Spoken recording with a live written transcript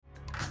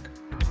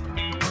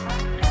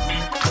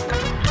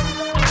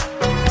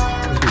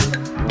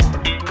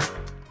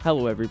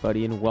Hello,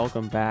 everybody, and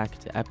welcome back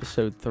to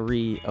episode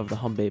 3 of the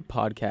Humbabe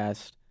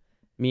Podcast.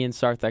 Me and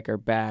Sarthak are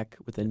back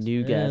with a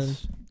new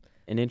guest,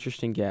 an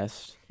interesting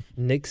guest,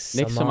 Nick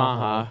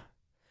Samha.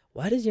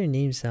 Why does your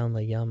name sound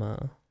like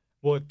Yamaha?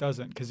 Well, it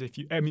doesn't, because if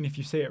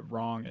you say it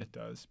wrong, it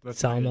does. But that's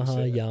Samha,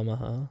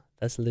 Yamaha.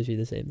 That's literally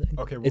the same thing.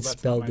 Okay, well, it's that's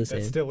spelled not the same.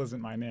 That still isn't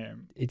my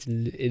name. It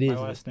is. My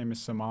last name is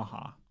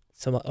Samaha.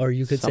 Or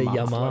you could say Samha.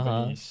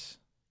 Yamaha. Lebanese.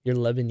 You're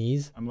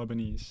Lebanese? I'm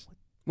Lebanese.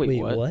 Wait,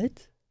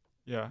 what?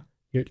 Yeah.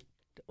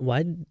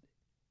 Why?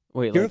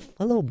 Wait, You're a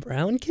fellow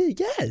brown kid?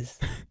 Yes.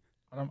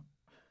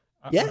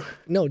 Yeah.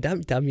 No,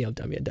 damn me up.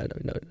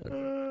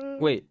 No.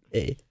 Wait,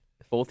 Hey.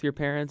 both your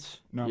parents?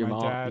 No, your my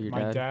mom, dad. your My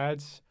dad?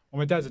 dad's. Well,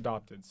 my dad's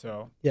adopted,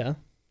 so Yeah.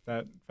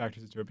 that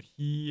factors into it. But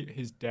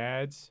his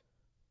dad's.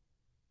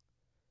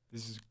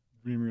 This is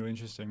really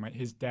interesting.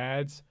 His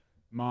dad's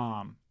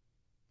mom,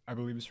 I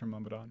believe, is from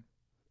Lebanon.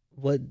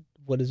 What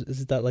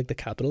is that like the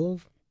capital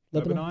of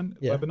Lebanon?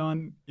 Yeah.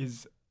 Lebanon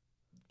is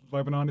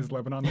Lebanon,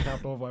 the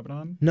capital of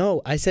Lebanon.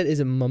 No, I said is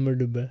it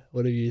Mamardube?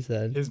 What have you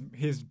said?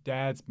 His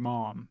dad's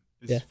mom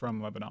is from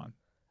Lebanon.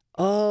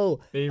 Oh,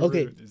 Beirut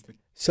okay. is the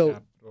So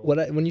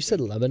capital. when you said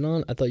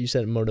Lebanon, I thought you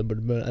said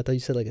Mamardube. I thought you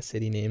said like a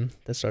city name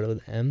that started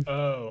with M.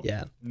 Oh.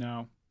 Yeah.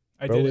 No.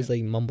 I Bro didn't. was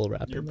like mumble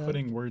rapping. You're that.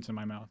 putting words in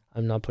my mouth.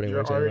 I'm not putting You're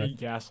words in your already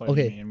mouth. gaslighting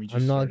Okay, me, and we just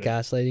I'm not started.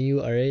 gaslighting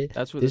you, all right?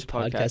 That's what This this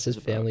podcast is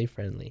about. family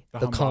friendly. The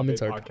The Humbabe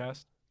comments are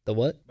podcast. the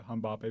what? The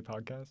Humbabe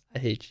podcast. I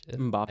hate you.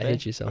 Mbappe? I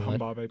hate you so The much.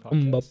 Humbabe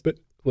podcast. Mbappe.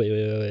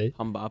 Wait.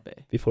 Humbabe.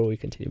 Before we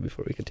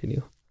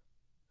continue.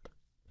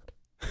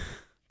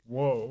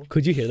 Whoa,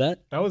 Could you hear that?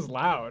 that was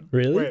loud.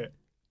 Really? Wait.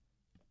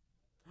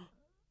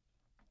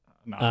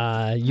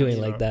 No. You ain't Hands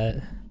like up.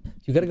 that.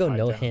 You gotta go Tied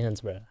no down.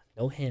 hands, bruh.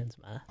 No hands,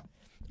 man.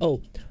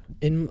 Oh,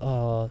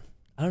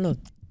 I don't know.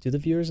 Do the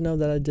viewers know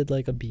that I did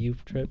like a BU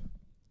trip?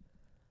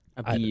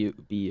 A I-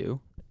 BU?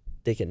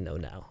 They can know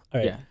now. All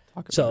right. Yeah,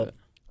 talk about So,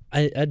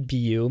 it. At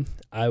BU,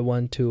 I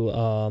went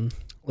to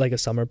like a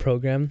summer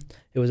program.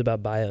 It was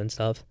about bio and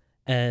stuff.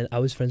 And I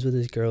was friends with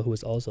this girl who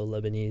was also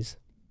Lebanese.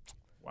 It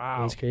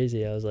Wow. was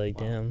crazy. I was like,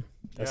 Wow. damn.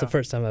 That's Yeah. the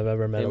first time I've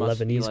ever met They a must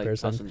be, Lebanese like,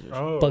 person. cousins or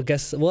something. Oh. But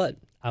guess what?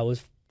 I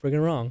was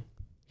freaking wrong.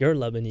 You're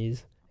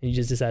Lebanese. And you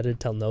just decided to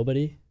tell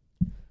nobody?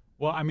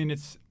 Well, I mean,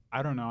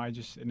 I don't know.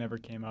 It never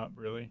came up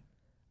really.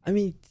 I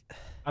mean,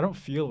 I don't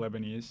feel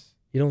Lebanese.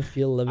 you don't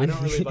feel Lebanese. I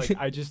don't really like.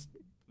 I just,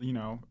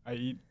 I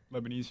eat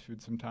Lebanese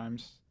food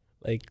sometimes,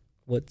 like,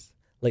 what's,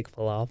 like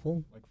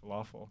falafel? like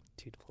falafel.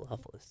 Dude,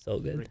 falafel is so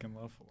good. Freaking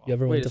love falafel. You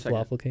ever Wait went a to second.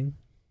 Falafel King?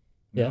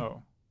 Yeah.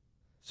 No.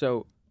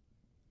 So,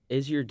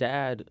 is your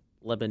dad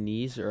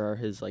Lebanese or are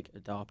his like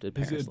adopted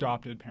His parents?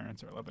 adopted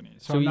parents are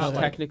Lebanese. So I'm he's not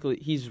like, technically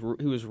he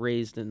was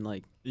raised in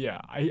like yeah.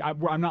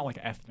 I'm not like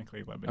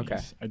ethnically Lebanese. Okay.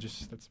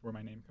 That's where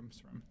my name comes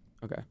from.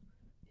 okay.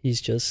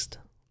 He's just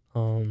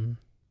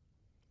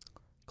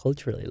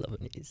culturally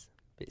Lebanese,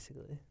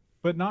 basically.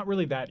 But not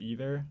really that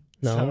either.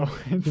 No. So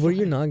it's Were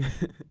you like- not?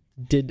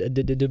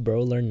 Did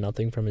bro learn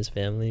nothing from his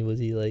family? Was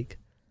he like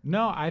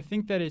No, I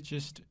think that it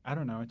just. I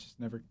don't know. It just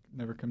never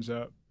comes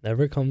up.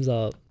 never comes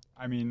up?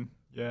 I mean,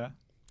 yeah.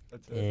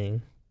 That's it.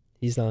 Dang,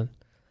 he's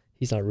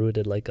not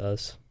rooted like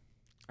us.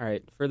 All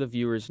right, for the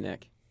viewers,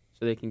 Nick,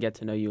 so they can get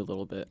to know you a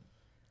little bit.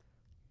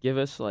 Give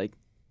us like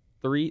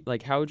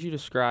how would you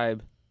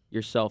describe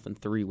yourself in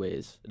 3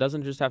 ways? It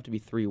doesn't just have to be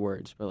 3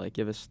 words, but like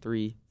give us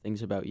 3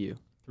 things about you.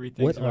 3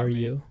 things. What about are me.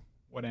 you?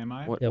 What am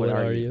I? What Yeah, what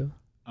are are you? you?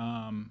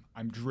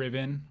 I'm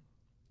driven.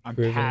 I'm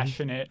Driven.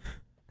 passionate.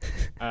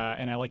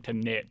 And I like to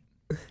knit.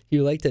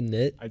 You like to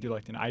knit? I do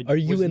like to knit. Are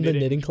you in the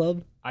knitting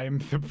club? I am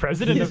the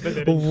president of the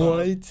knitting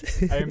club. What?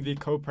 I am the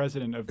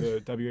co-president of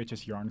the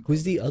WHS Yarn Club.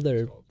 Who's the as it's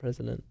other called.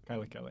 president?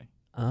 Kyla Kelly.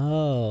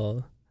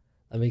 Oh,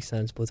 that makes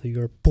sense. Both of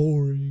you are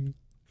boring.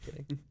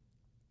 Kidding.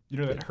 You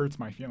know that hurts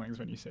my feelings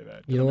when you say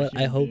that. You know I'm a what? I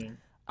human hope- being.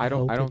 I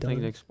don't hope it think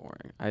does. Nick's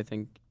boring. I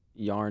think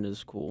yarn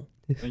is cool.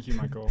 Thank you,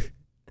 Michael.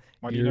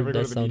 Why do you Your- never go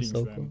that to the sounds meetings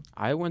so then? cool.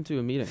 I went to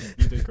a meeting.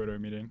 You did go to a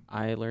meeting.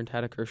 I learned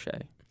how to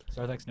crochet.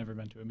 Sarthak's never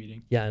been to a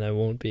meeting. Yeah, and I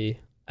won't be.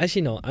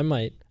 Actually, no. I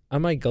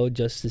might go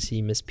just to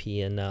see Miss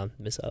P and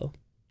Miss O.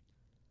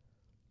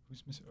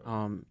 Who's Miss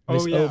O? Miss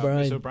Oh yeah, O'Brien.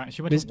 Miss O'Brien.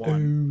 She went Miss to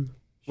one. O.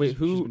 Wait, She's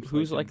been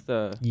who's flaking. like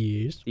the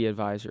Yes.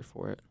 advisor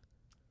for it?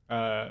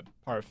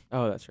 Parf.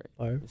 Oh, that's right.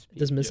 Barb. Miss P.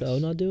 Does Miss O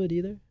Yes. not do it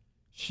either?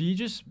 She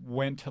just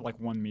went to like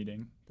one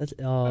meeting That's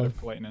out of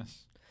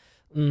politeness.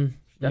 mm,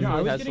 Definitely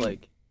I was has getting-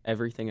 like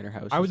everything in her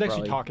house. I was is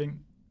actually probably- talking.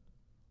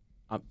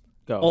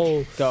 Go.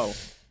 Oh Go.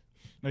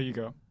 No, you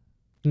go.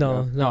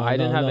 no, I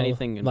didn't have no.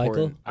 anything Michael?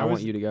 important. I want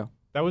was- you to go.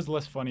 That was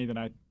less funny than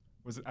I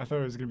was. I thought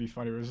it was gonna be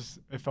funny.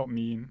 It felt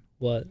mean,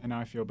 What? and now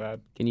I feel bad.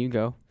 Can you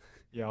go?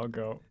 Yeah, I'll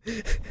go.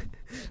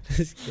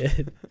 This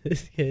kid.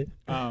 He's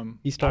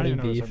He's starting I don't even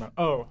know what I was beef. talking about.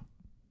 Oh,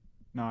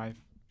 no, I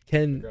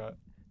Can forgot.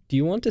 do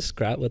you want to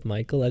scrap with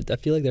Michael? I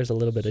feel like there's a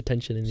little bit of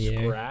tension in the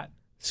air. Scrat.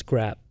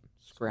 Scrap,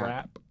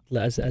 Scrap.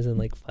 as in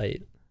like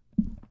fight.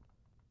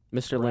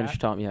 Mr. Lynch Scrap?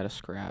 taught me how to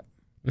scrap.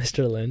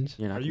 Mr. Lynch.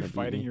 You're not Are you gonna beat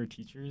fighting me. your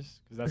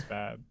teachers? Because that's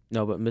bad.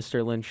 No, but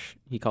Mr. Lynch,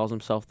 he calls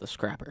himself the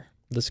scrapper.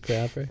 The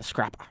scrapper. The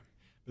scrapper.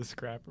 The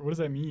scrapper. What does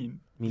that mean?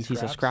 Means He he's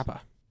a scraps?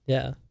 scrapper.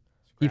 Yeah.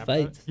 He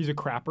fights. He's a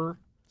crapper.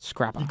 He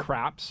Scrapper.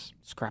 craps.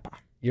 Scrapper.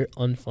 You're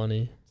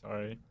unfunny.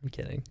 Sorry. I'm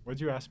kidding. What'd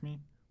you ask me?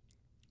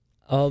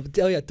 Oh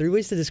yeah, 3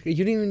 ways to describe.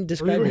 You didn't even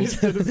describe Three me. ways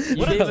to des- You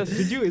What gave else? us-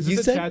 Did you? Is you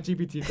this said- a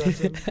ChatGPT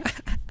question?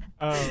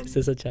 Is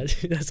this a chat?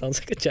 That sounds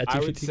like a chat. I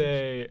would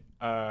say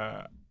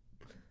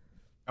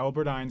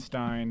Albert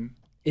Einstein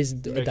is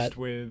mixed that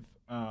with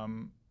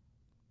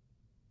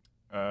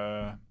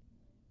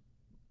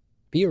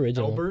be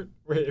original? Albert.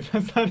 Wait,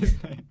 that's not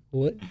his name.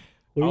 What?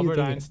 What are you Albert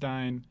thinking?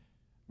 Einstein.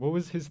 What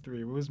was his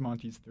 3? What was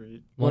Monty's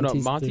 3? Well, no,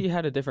 Monty's Monty the-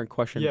 had a different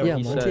question. Yeah, but Yeah,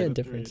 he Monty said had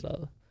different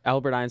stuff.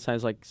 Albert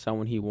Einstein's like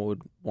someone he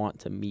would want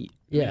to meet.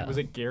 Yeah, Was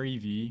it Gary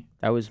V?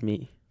 That was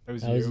me. That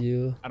was that you. was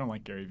you. I don't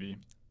like Gary V.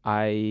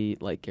 I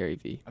like Gary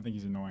V. I think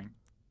he's annoying.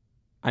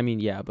 I mean,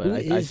 yeah, but Who I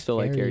is still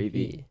like Gary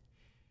V.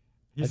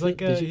 He's feel-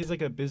 like a did you- he's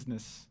like a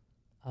business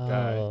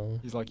guy. Oh,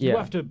 He's like, Yeah. you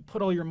have to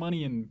put all your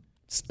money in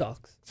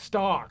stocks,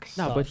 stocks.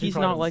 No, Stop. but He he's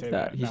probably not doesn't like say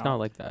that. He's no. not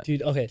like that.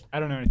 dude. Okay, I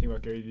don't know anything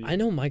about Gary V. I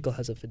know Michael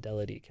has a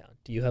Fidelity account.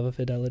 Do you have a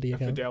Fidelity A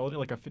account? Fidelity,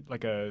 like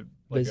a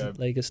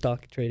Like a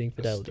stock trading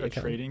Fidelity a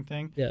account. trading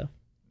thing. Yeah,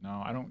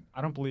 No,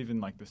 I don't believe in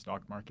like the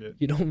stock market.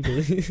 you don't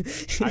believe.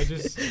 I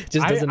just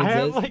doesn't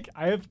I exist.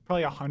 I have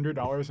probably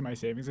 $100 in my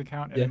savings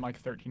account and Yeah. then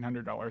like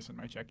 $1,300 in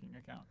my checking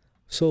account.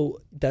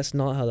 So that's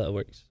not how that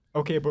works.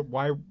 Okay, but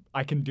why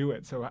I can do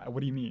it? So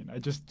what do you mean? I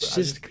just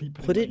keep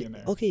putting Put money it. in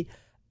there. Okay,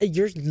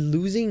 you're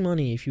losing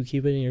money if you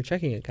keep it in your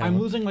checking account. I'm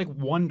losing like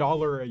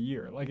 $1 a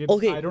year. Like it's,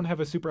 Okay. I don't have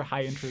a super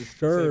high interest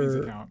Sure.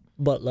 savings account.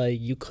 But like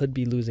you could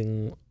be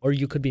losing, or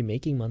you could be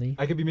making money.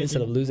 I could be Instead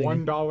making of losing.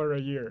 $1 a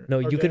year. No,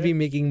 you could be okay?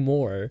 making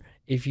more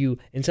if you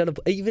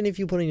even if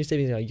you put in your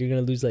savings account, you're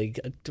gonna lose like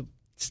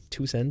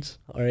 2 cents.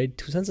 All right,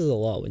 2 cents is a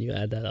lot when you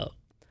add that up.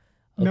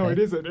 No, Okay? it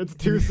isn't. It's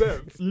 2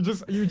 cents. You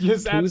just 2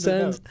 added it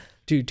cents, up.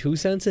 dude. 2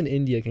 cents in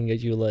India can get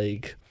you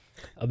like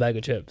a bag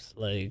of chips.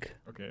 Like,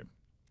 Okay,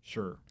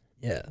 sure,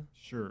 yeah,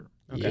 sure.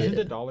 Okay. Isn't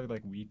the dollar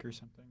like weak or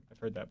something? I've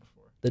heard that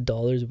before. the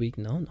dollar's weak.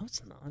 No,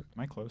 it's not. Am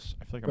I close?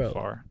 I feel like Bro. I'm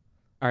far.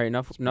 All right,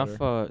 enough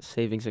better.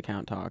 savings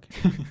account talk.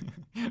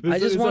 I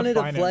just wanted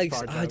to finance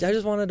flex. I podcast.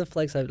 just wanted to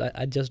flex.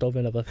 I just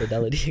opened up a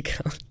Fidelity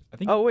account. I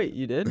think Oh wait,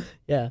 you did?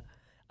 Yeah,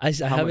 I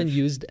How haven't much?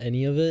 used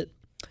any of it.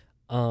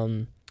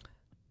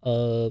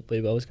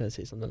 Wait, I was gonna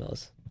say something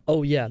else.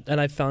 Oh yeah, and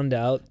I found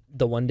out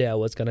the one day I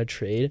was gonna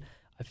trade,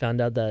 I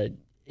found out that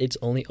it's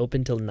only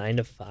open till 9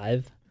 to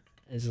 5.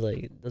 It's like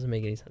it doesn't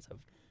make any sense.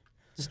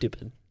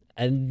 Stupid.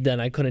 And then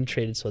I couldn't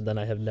trade it, so then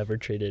I have never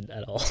traded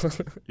at all.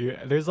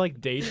 yeah, there's like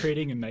day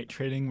trading and night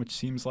trading, which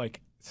seems like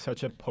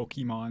such a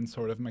Pokemon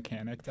sort of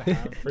mechanic to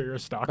have for your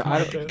stock But I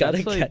don't- market. Gotta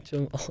That's like- catch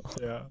them all.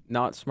 Yeah.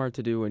 Not smart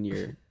to do when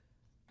you're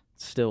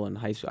still in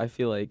high school. I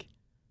feel like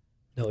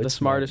No, the it's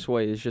smartest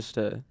way is just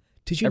to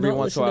Did you every not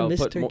once in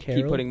listen a to while Mr. keep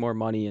Carroll? putting more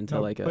money into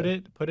No, like put a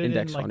it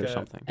index in like fund or a,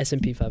 something.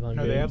 S&P 500.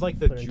 No, they have like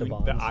the put it into the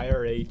bonds.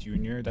 IRA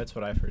junior. That's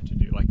what I've heard to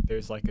do. Like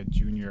there's like a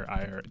junior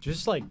IRA.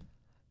 Just like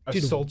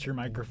Dude. assault your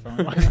microphone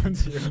while I'm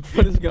here.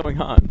 What is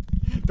going on?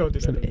 Don't do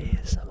Some that.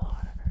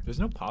 ASMR. There's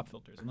no pop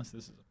filters unless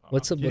this is a pop.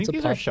 What's a- Do you what's think a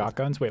these are pop filter?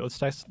 shotguns? Wait, let's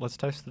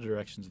test the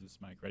directions of this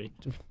mic. Ready?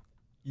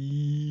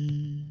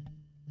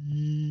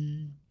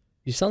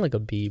 You sound like a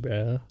bee,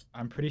 bro.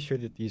 I'm pretty sure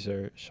that these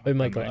are Wait, shotgun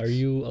Michael, mics. are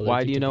you allergic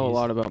Why do you to know a bees?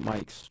 lot about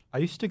mics? I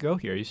used to go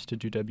here. I used to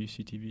do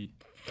WCTV.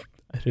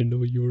 I didn't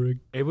know you were. It's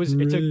a I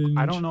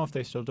Cringe. don't know if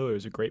they still do it. It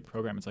was a great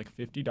program. It's like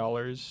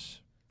 $50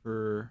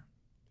 for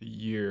the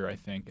year, I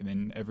think. And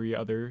then every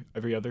other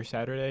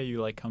Saturday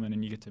you like come in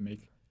and you get to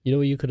make You know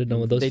what you could have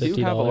done with those They $50?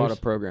 do have a lot of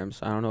programs.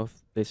 I don't know if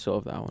they still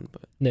have that one,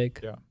 but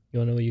Nick, Yeah. you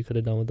want to know what you could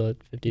have done with that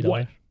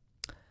 $50?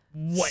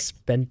 What?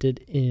 Spent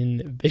it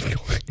in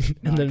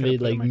Bitcoin No, I and then could've made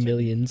put it in like my checking.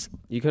 millions.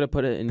 you could have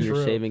put it in your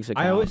True. savings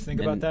account. I always think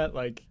about and- that,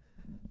 like,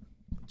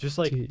 just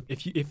like Dude.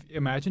 if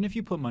imagine if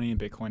you put money in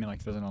Bitcoin in like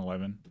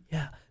 2011.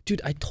 Yeah. Dude,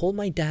 I told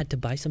my dad to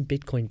buy some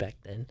Bitcoin back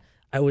then.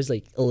 I was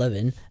like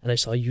 11 and I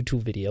saw a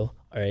YouTube video,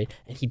 all right?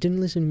 And he didn't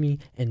listen to me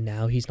and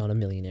now he's not a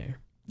millionaire.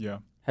 Yeah.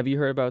 Have you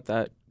heard about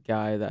that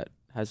guy that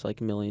has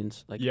like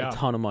millions, like Yeah. a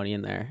ton of money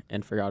in there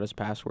and forgot his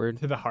password?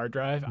 To the hard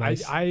drive.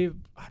 Nice. I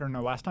don't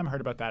know. Last time I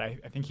heard about that, I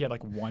think he had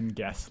like one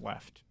guess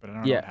left, but I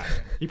don't know Yeah. what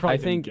happened. He probably I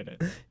didn't think- get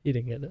it. He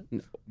didn't get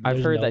it. I've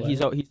There's heard no that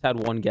way. he's had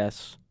one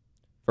guess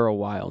for a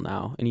while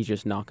now, and he's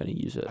just not going to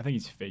use it. I think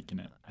he's faking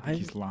it. I think I-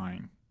 he's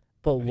lying.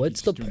 But think what's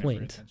he's the doing it for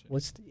point? attention.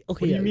 What's the, okay, What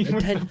do you yeah, mean?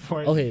 What's the atten-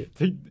 point? okay,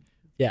 To-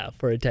 yeah,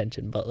 for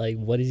attention, but like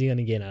what is he going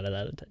to gain out of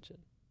that attention?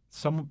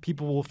 Some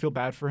people will feel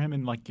bad for him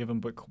and like give him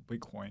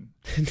Bitcoin.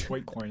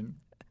 Bitcoin.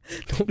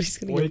 Nobody's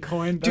going to get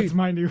Bitcoin. That's Dude.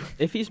 my new.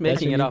 If he's That's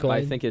making your it new up, I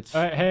coin? think it's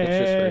Hey, it's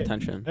just for hey,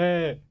 attention.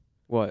 Hey,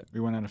 What? we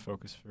went out of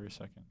focus for a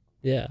second.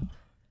 Yeah.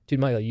 Dude,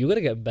 Michael, you got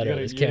to get better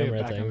gotta- at this you gotta get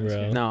camera back on thing, this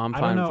bro. game. No, I'm I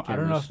fine don't know. with the I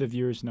don't know cameras. if the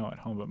viewers know at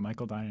home, but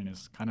Michael Dinan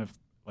is kind of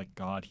like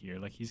God here.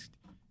 Like he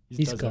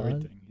He's does God?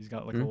 everything. He's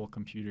got like a Hmm? little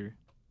computer.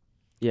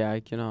 Yeah,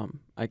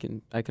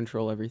 I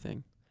control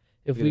everything.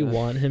 If Yeah. we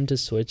want him to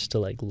switch to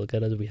like look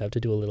at us, we have to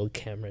do a little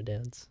camera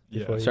dance. Yeah.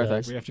 before he Start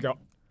does. We have to go.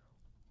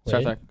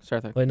 Start Wait. there.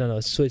 Start there. Wait, no,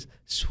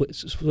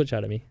 switch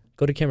out of me.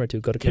 Go to camera 2.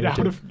 Go to Get camera out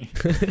 2. of me.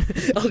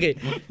 Okay,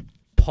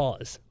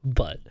 pause.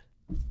 But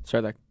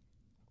Start that.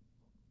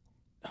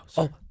 Oh,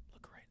 sorry.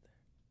 Look right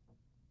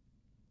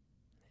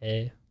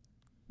Hey. there.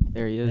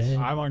 There he is. Hey.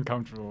 I'm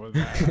uncomfortable with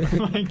that. I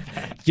don't like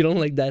that. You don't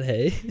like that,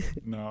 hey?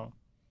 No.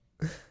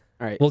 All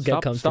right. We'll get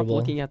Stop comfortable.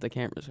 looking at the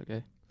cameras,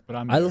 okay? But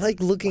I'm I there. like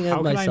looking How at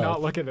can myself. I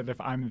not look at it if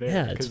I'm there?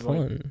 Yeah, it's 'Cause, like,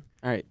 fun.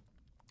 All right.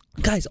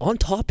 Guys, on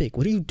topic.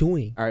 What are you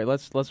doing? All right.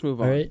 Let's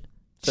move on. All right.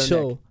 So,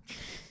 So, Nick.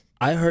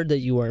 I heard that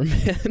you are a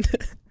man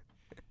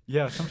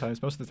yeah,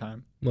 sometimes, most of the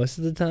time. most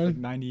of the Like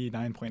time.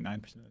 99.9%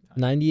 of the time.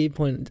 98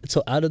 point.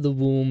 So out of the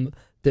womb,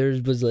 there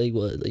was like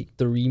what, like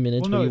 3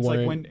 minutes Well, no, where you it's like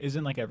weren't when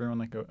isn't like everyone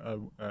like a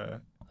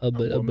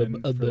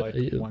woman for, like,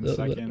 1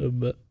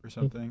 second or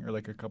something, or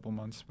like a couple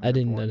months. When I you're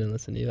didn't. I born. didn't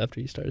listen to you after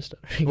you started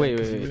stuttering. Wait,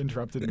 Because wait, you wait.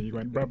 interrupted me. You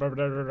went. Blah, blah,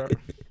 blah, blah, blah.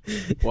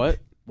 What?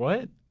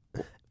 What?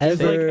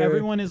 It's like Ever?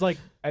 everyone is like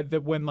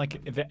when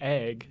like the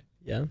egg.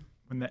 Yeah.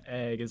 When the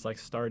egg is like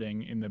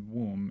starting in the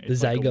womb, The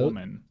it's like a zygote?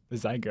 woman. The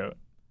zygote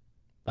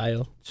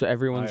Bio. So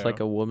everyone's Bio. like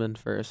a woman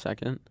for a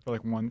second for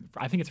like one.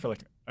 I think it's for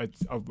like a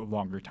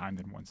longer time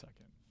than 1 second.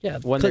 Yeah.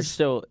 when they're 'cause-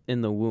 still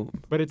in the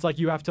womb. But it's like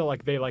you have to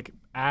like they like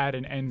add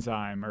an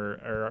enzyme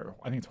or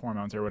I think it's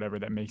hormones or whatever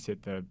that makes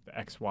it the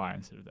XY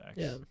instead of the X.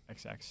 Yeah.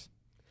 XX.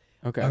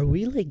 Okay. Are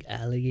we like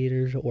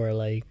alligators or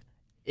like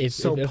if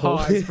So if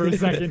pause for a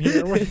second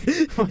here.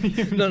 What do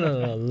you mean no, by no,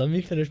 no, no. Let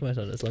me finish my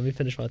sentence. Let me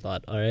finish my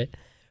thought. All right.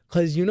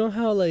 Because you know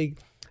how like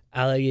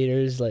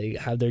alligators like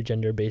have their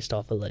gender based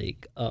off of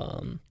like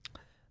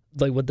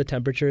what the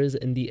temperature is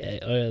in the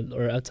egg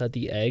or outside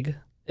the egg.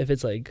 If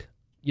it's like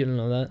you don't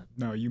know that.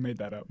 No, you made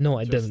that up. No,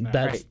 I just didn't.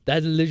 now.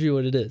 That's literally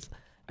what it is.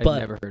 I've but-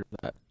 never heard of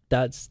that.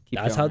 That's Keep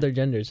how going. their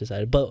gender is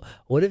decided. But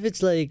what if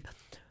it's like,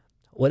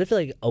 what if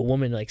like a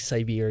woman like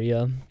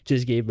Siberia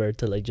just gave birth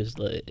to like just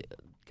like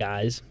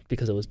guys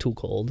because it was too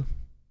cold?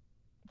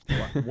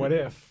 What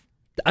if?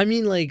 I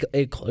mean, like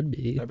it could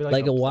be That'd be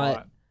like a why.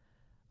 plot.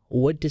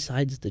 What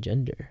decides the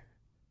gender?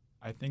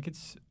 I think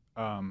it's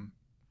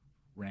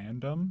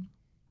random,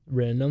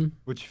 Random?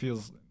 which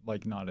feels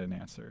like not an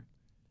answer.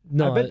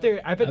 No, I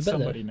bet bet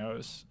somebody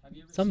knows.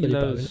 somebody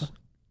probably those knows.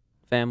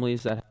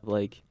 families that have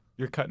like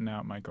You're cutting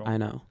out, Michael. I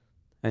know.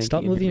 I think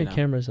Stop you can moving hear your me now.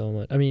 camera so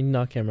much. I mean,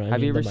 not camera. I Have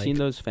mean you the ever mic. seen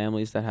those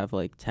families that have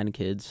like 10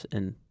 kids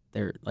and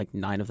they're like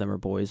 9 of them are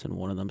boys and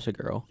 1 of them's a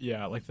girl?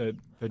 Yeah, like the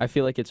I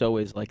feel like it's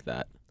always like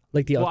that.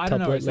 like the well, I don't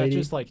know. octuplet Is that lady?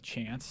 just like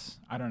chance?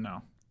 I don't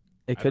know.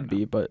 It I could don't know.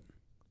 be, but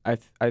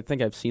I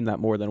think I've seen that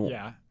more than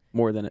Yeah,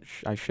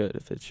 I should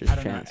if it's just I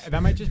don't chance. know.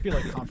 That might just be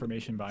like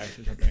confirmation bias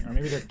or something, or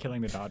maybe they're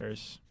killing the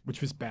daughters,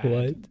 which was bad.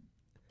 What?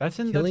 That's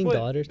in Killing that's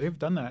what, daughters? They've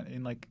done that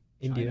in like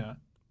India. China.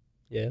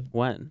 Yeah,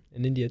 When?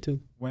 in India too.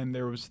 When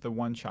there was the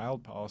one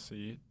child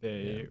policy,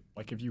 they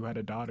like if you had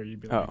a daughter, you'd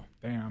be Oh. like,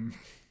 "Damn,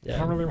 I Yeah.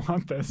 don't really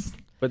want this."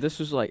 But this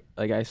was like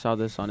I saw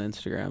this on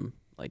Instagram.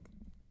 Like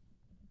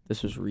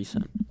this was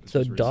recent. This So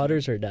was recent.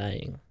 daughters are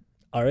dying.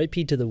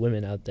 R.I.P. to the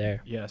women out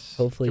there. Yes.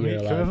 Hopefully can we, you're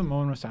Can we have a alive.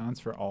 moment of silence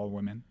for all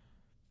women?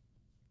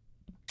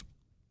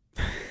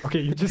 Okay,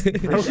 you just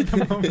broke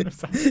the moment of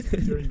silence by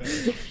doing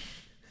that.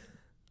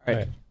 All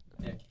right.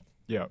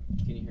 Yeah,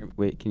 Can you hear me?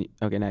 Wait, can you?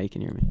 Okay, now you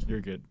can hear me.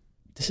 you're good.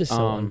 This is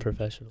so Um,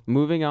 unprofessional.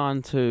 Moving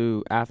on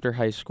to after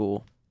high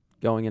school,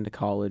 going into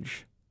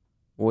college.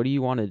 What do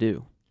you want to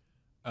do?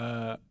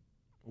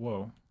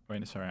 Whoa.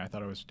 Wait, sorry. I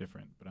thought it was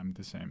different, but I'm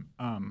the same.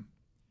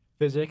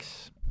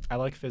 Physics. I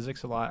like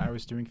physics a lot. I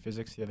was doing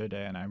physics the other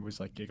day, and I was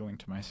like giggling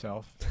to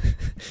myself.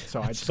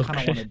 So I That's just so kind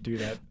of cringe. want to do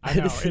that. I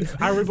know.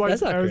 I was like,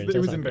 That's not cringe, it that's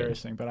was not cringe.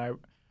 embarrassing, but I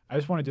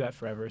just want to do that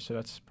forever. So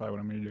that's probably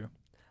what I'm gonna do.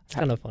 It's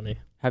kind of funny.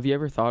 Have you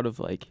ever thought of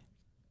like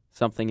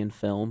something in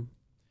film?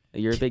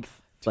 You're a big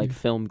like Dude,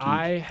 film geek.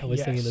 I was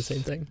thinking the yes.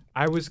 same thing.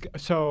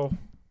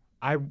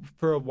 I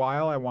for a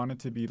while I wanted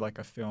to be like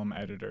a film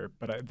editor,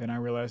 but then I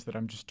realized that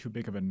I'm just too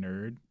big of a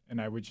nerd,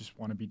 and I would just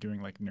want to be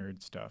doing like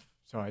nerd stuff.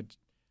 So I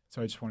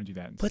just want to do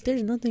that. But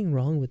there's nothing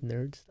wrong with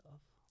nerd stuff.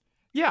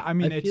 yeah, I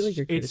mean I it's feel like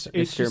you're it's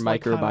criticizing. it's Mr. just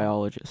like kinda-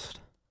 Microbiologist.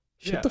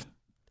 Shut yeah.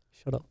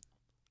 Shut up.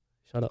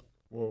 Shut up.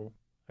 Whoa.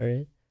 All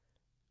right.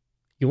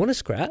 You want to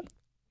scrap?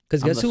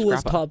 Because I'm guess the who was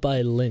scrapper. taught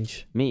by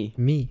Lynch? Me,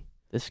 Me.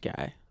 this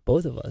guy.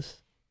 Both of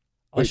us.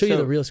 I'll Wait, show you so-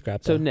 the real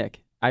scrap. So though.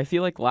 Nick, I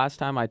feel like last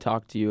time I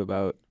talked to you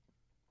about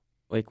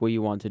like what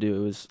you want to do,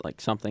 it was like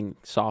something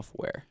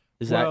software.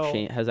 Is Well,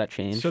 that has that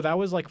changed? So that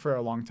was like for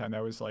a long time.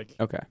 That was like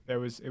Okay. it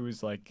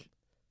was like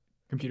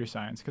computer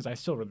science, because I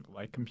still really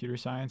like computer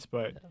science,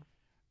 but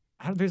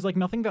there's like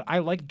nothing that I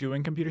like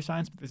doing computer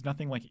science, but there's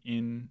nothing like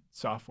in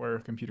software or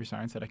computer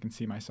science that I can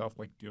see myself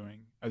like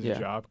doing as Yeah. a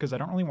job, because I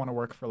don't really want to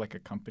work for like a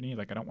company.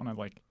 Like I don't want to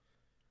like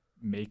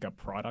make a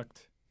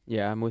product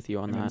Yeah, I'm with you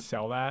on and then that.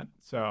 sell that.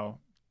 So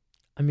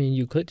I mean,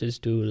 you could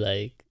just do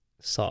like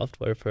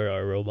software for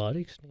our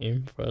robotics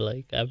team for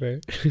like ever.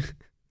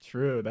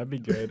 true, that'd be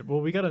good.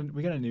 Well, we got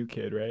a new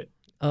kid, right?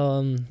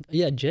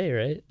 Yeah, Jay,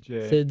 right?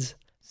 Jay.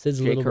 Sid's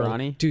Jay little brother.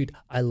 Karani? Dude,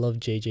 I love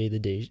JJ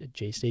the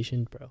J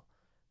Station, bro.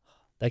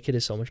 That kid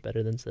is so much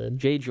better than Sid.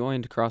 Jay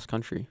joined cross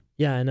country.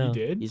 Yeah, I know. You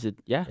did? He's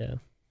yeah. Yeah.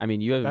 I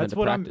mean, you haven't That's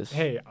been to what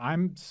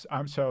practice.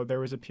 I'm so there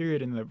was a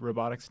period in the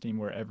robotics team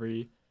where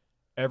every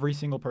every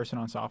single person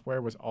on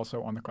software was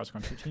also on the cross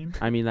country team.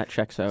 I mean, that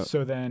checks out.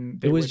 So then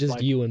It was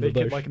just you and they the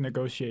could bush. like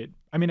negotiate.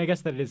 I mean, I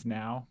guess that it is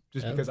now,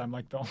 just Yeah. because I'm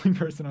like the only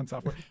person on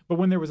software. But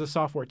when there was a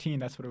software team,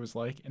 that's what it was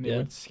like, and they Yeah.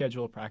 would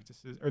schedule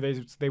practices, or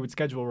they would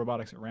schedule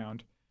robotics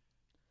around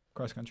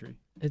cross country,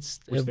 It's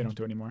which it, they don't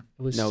do anymore.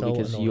 it was No, so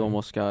because annoying. you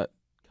almost got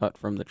cut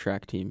from the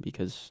track team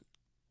because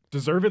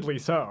Deservedly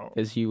so,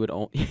 you would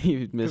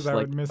you'd miss 'Cause I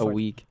like would miss, a like,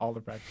 week. all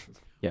the practices.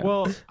 Yeah.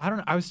 Well, I don't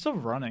know. I was still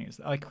running. It's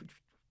like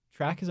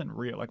track isn't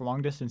real. Like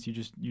long distance, you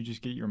just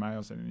get your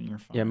miles in and you're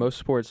fine. Yeah, most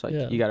sports like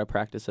Yeah. you got to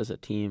practice as a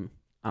team.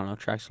 I don't know.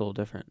 Track's a little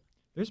different.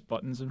 There's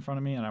buttons in front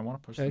of me, and I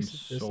want to push them Track's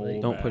just so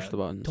like- Don't push bad. the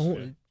buttons.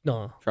 Don't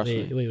no. Trust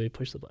wait, me. wait.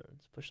 Push the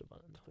buttons. Push the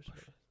buttons. Push the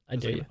buttons. I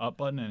There's dare like you. an up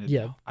button and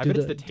Yeah. I do bet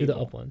the it's the table. do the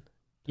up one.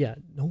 Yeah.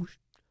 No.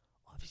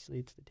 Obviously,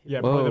 it's the table. Yeah,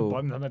 probably the Whoa.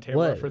 buttons on the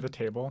table are What? for the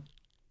table.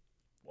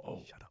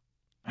 Whoa. Shut up.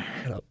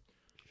 Shut up.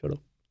 Shut up.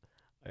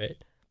 All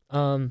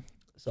right.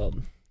 So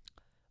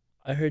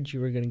I heard you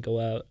were gonna go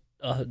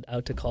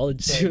out to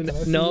college Sorry, soon. can I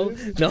see No,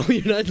 this? no,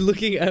 you're not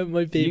looking at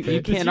my paper.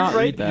 You cannot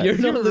read that. You're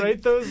Did you not look-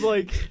 write those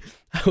like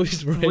I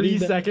was 3 writing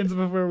that seconds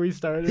before we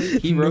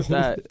started? He wrote No.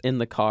 that in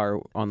the car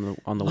on the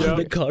on Yeah.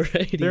 the car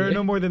right There are here.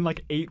 no more than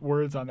like 8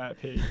 words on that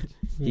page.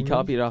 He One,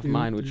 copied off two,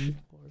 mine, which 3,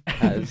 4,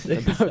 has 5,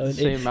 about 7, the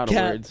same 8. amount of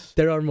Cat, words.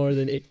 There are more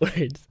than 8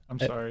 words. I'm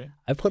sorry.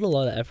 I put a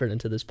lot of effort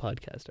into this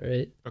podcast. All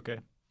right. Okay.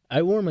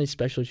 I wore my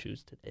special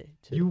shoes today.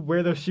 Too. You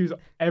wear those shoes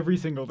every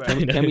single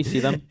day. Can we see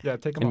them? Yeah,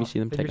 take them Can we off. see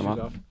them? Take your them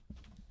shoes off.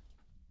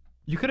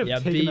 You could have Yeah,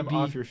 taken them baby.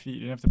 off your feet. You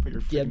didn't have to put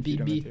your Yeah, freaking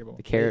feet on the baby. table.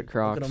 The carrot Look at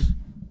Crocs.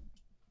 'em.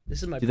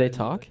 This is my. Do they present,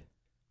 talk?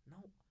 No,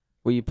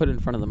 Well, you put it in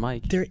front of the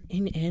mic. they're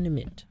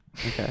inanimate.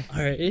 Okay.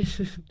 All right,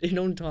 they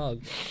don't talk.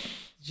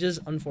 It's just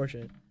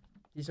unfortunate.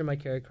 These are my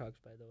carrot Crocs,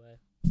 by the way.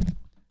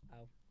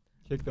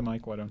 Kick the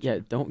mic, why don't you? Yeah,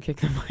 don't kick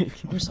the mic.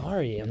 I'm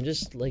sorry. I'm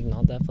just like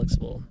not that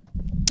flexible.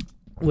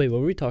 Wait,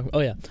 what were we talking? Oh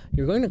yeah,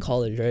 you're going to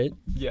college, right?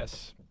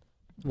 Yes.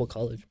 What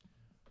college?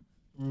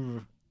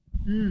 Ooh.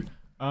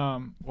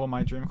 Well,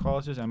 my dream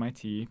college is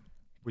MIT,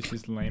 which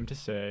is lame to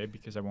say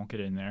because I won't get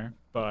in there.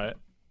 But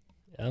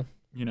Yeah.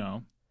 you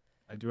know,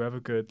 I do have a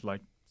good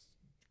like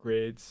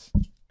grades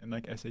in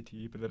like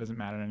SAT, but that doesn't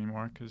matter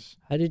anymore because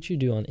How did you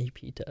do on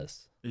AP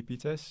tests? AP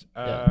tests.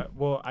 Yeah.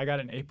 Well, I got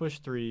an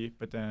 8+3,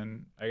 but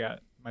then I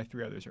got my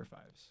 3 others are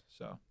 5s.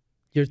 So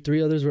Your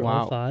 3 others were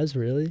Wow. all 5s,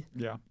 really?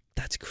 yeah,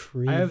 That's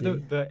crazy. I have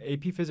the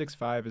AP Physics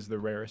 5 is the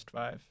rarest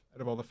 5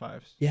 out of all the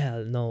 5s.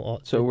 Yeah, no.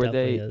 So it were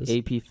they definitely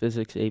is. AP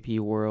Physics, AP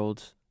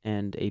World,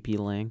 and AP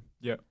Lang?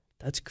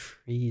 That's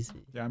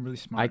crazy. Yeah, I'm really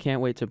smart. I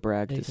can't wait to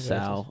brag Hey, to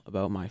Sal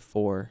about my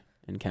 4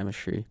 in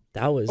chemistry.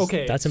 That was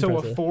Okay, That's so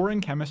impressive. a 4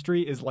 in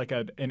chemistry is like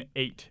an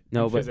 8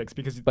 No, in but- physics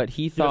because But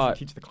he he doesn't thought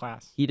teach the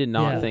class. he did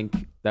not Yeah.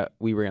 think that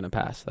we were gonna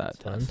pass that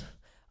Fun. test.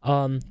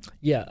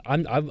 Yeah,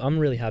 I'm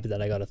really happy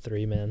that I got a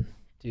 3, man.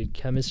 Dude,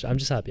 chemistry. I'm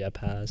just happy I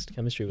passed.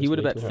 Chemistry was. He would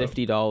have way bet too hard.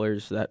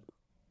 $50 that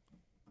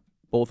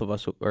both of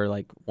us or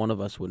like one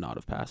of us would not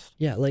have passed.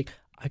 Yeah, like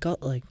I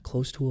got like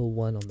close to a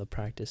 1 on the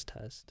practice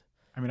test.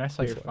 I mean, I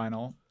saw your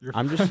Before. your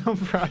I'm just- final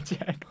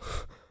project.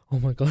 Oh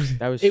my god,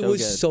 That was it so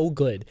was good. so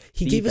good.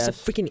 He The gave us a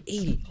best. freaking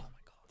 80. Oh my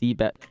The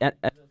bet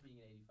god.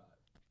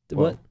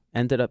 What?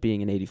 ended up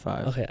being an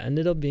 85. Okay,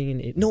 ended up being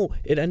an 8. No,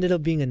 it ended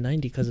up being a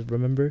 90 because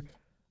remember,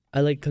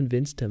 I like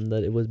convinced him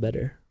that it was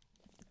better.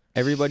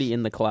 Everybody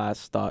in the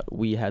class thought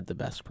we had the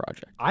best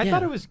project. I Yeah.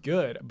 thought it was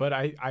good, but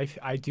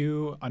I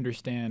do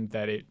understand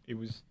that it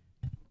was.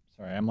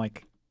 Sorry, I'm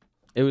like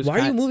It was Why are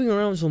you kind, moving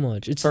around so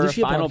much? It's For a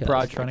literally final podcast.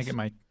 project. trying to get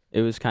my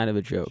it was kind of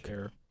a joke.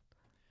 chair.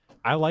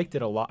 I liked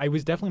it a lot. It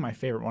was definitely my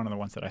favorite one of the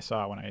ones that I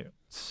saw when I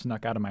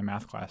snuck out of my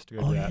math class to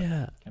go Oh to that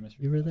yeah,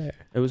 chemistry. you were class. there.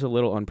 It was a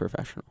little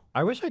unprofessional.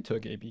 I wish I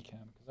took AP Chem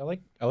because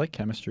I like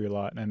chemistry a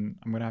lot, and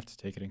I'm gonna have to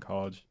take it in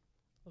college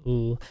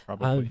Ooh,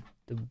 probably.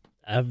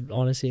 I've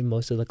honestly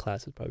most of the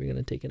class is probably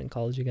gonna take it in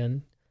college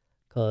again,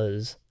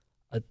 cause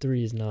a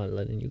 3 is not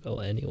letting you go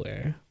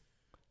anywhere.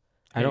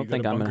 I Hey, don't you go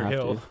think to I'm Bunker gonna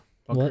have Hill. to.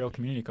 Bunker What? Hill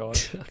Community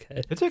College.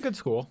 Okay, It's a good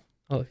school.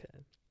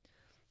 okay,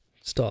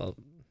 stop,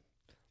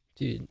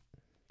 dude.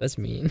 That's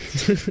mean.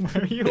 Why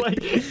are you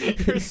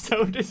like you're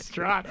so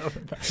distraught over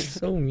that?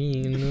 So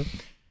mean.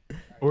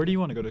 Where do you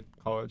want to go to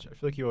college? I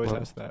feel like you always Well-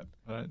 ask that,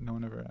 but no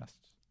one ever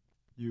asks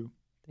you.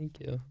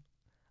 Thank you.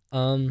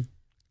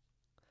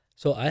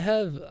 So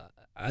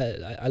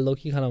I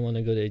low-key kind of want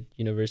to go to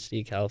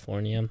University of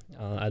California,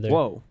 either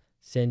Whoa!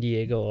 San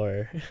Diego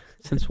or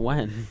Since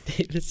when?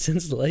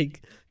 since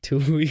like 2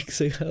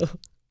 weeks ago.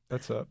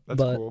 That's But-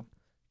 cool.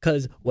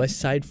 Cause West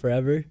Side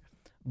forever,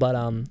 but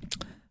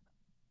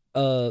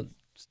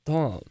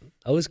stop.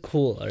 I was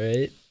cool, all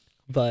right,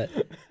 but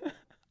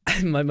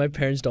my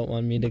parents don't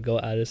want me to go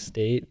out of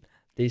state.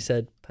 They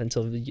said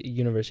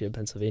University of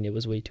Pennsylvania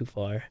was way too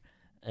far,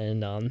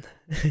 and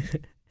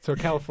So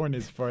California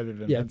is farther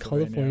than yeah,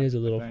 Pennsylvania, California is a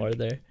I little think.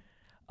 farther.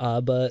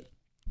 But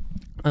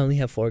I only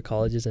have 4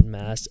 colleges in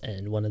Mass,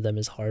 and one of them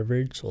is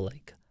Harvard. So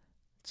like,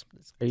 it's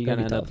Are you gonna gonna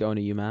be end up tough. going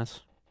to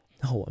UMass?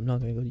 No, I'm not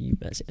gonna go to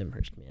UMass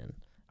Amherst, man.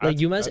 Like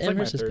That's- UMass that's like my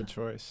Amherst is third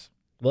choice.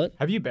 what?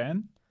 Have you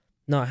been?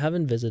 No, I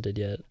haven't visited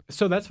yet.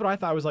 So that's what I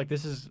thought. I was like,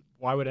 this is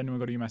why would anyone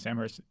go to UMass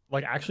Amherst?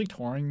 Like actually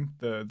touring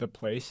the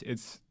place,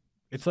 it's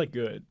like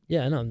good.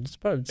 Yeah, I know. It's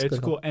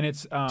good. Cool, and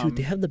it's Dude,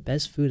 they have the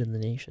best food in the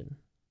nation.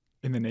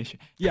 in the nation.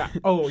 Yeah.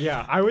 Oh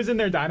yeah, I was in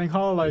their dining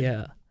hall. Like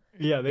Yeah.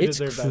 yeah, they It's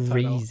deserve that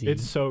title. crazy.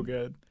 It's so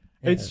good.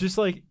 Yeah. It's just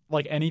like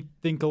any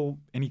thinkle,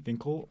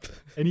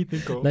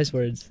 Nice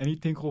words. any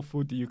thinkle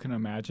food that you can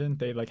imagine.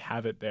 They like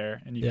have it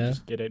there, and you can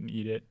just get it and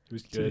eat it. It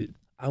was good. Dude,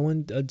 I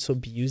went so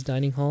BU's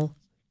dining hall,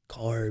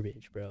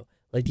 garbage, bro.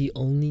 Like the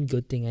only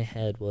good thing I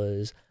had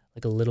was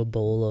like a little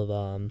bowl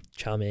of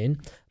chow mein,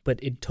 but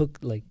it took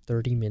like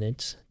 30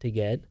 minutes to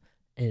get,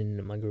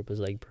 and my group was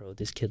like, bro,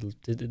 this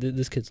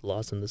kid's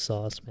lost in the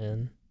sauce,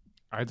 man.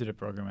 I did a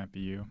program at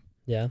BU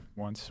Yeah.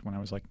 once when I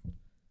was like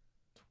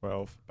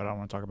 12, but I don't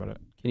want to talk about it.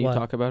 Can you What?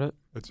 talk about it?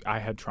 I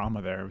had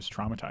trauma there. It was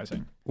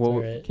traumatizing. Well,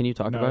 alright. can you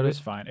talk no, about it it? was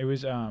fine. It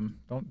was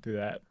don't do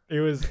that. It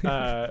was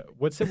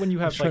what's it when you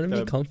I'm have trying like to be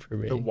the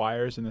comforting.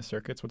 wires and the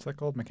circuits? What's that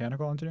called?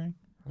 Mechanical engineering?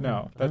 Oh,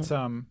 No, I that's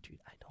don't- Dude,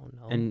 I don't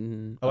know.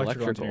 And electrical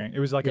electrical. engineering. It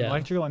was like an Yeah.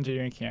 electrical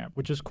engineering camp,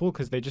 which is cool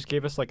because they just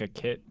gave us like a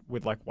kit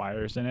with like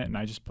wires in it, and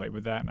I just played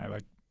with that, and I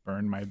like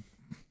burned my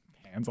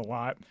hands a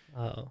lot.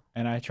 Oh.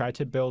 And I tried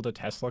to build a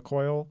Tesla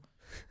coil,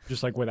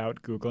 just like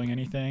without googling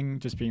anything,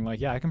 just being like,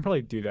 yeah, I can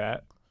probably do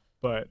that,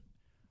 but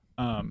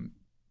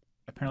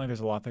apparently there's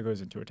a lot that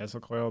goes into a Tesla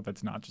coil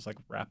that's not just like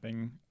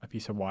wrapping a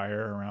piece of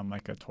wire around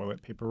like a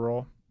toilet paper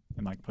roll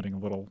and like putting a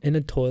little In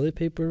a toilet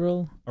paper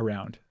roll?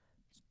 around.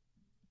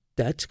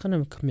 That's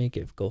gonna make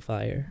it go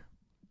fire.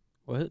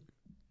 What?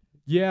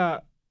 Yeah,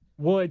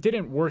 well, it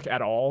didn't work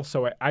at all.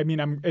 So I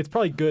mean, it's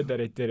probably good that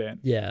it didn't.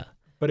 Yeah.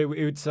 But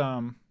it's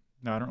no,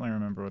 I don't really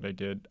remember what I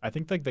did. I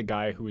think like the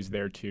guy who was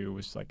there too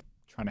was like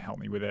trying to help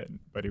me with it,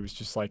 but it was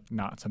just like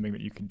not something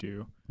that you can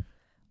do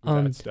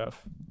with that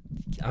stuff.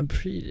 I'm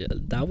pretty.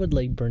 That would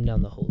like burn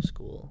down the whole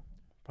school,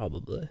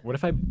 probably. What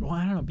if I don't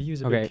know,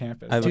 BU's a Okay, big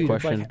campus. I have a Dude,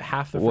 it's, question. Like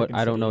half the What? freaking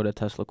I don't know city. what a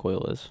Tesla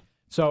coil is.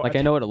 So Like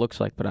I know what it looks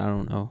like, but I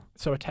don't know.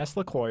 So a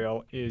Tesla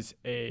coil is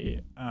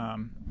a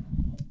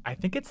I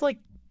think it's like,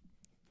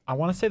 I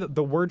want to say that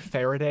the word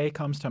Faraday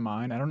comes to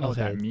mind. I don't know what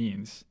Okay. that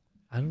means.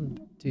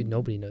 Dude,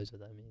 nobody knows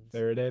what that means.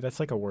 Faraday, that's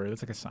like a word.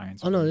 That's like a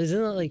science Oh no, word.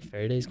 isn't that like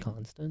Faraday's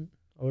constant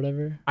or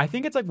whatever? I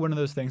think it's like one of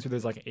those things where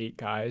there's like 8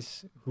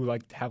 guys who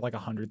like have like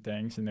 100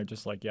 things, and they're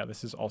just like, yeah,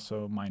 this is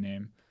also my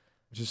name,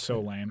 which is so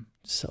lame.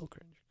 So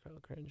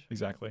cringe.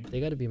 Exactly.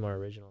 They got to be more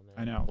original, man.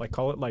 I know. Like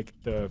call it like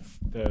the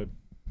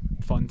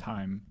fun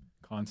time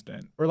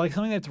constant, or like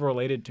something that's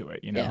related to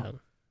it. You know. Yeah.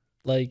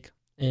 Like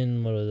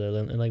in what was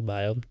it? In like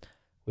bio,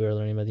 we were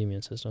learning about the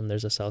immune system.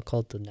 There's a cell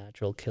called the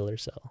natural killer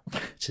cell.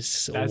 It's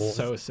just so That's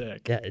so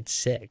sick. yeah, it's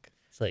sick.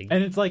 It's like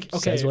And it's like, it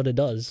okay, says what it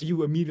does.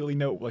 you immediately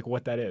know like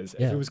what that is. If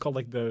Yeah. it was called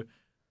like the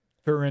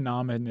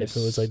Purinominous, If it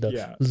was like the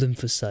yeah.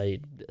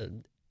 lymphocyte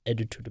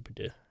editor,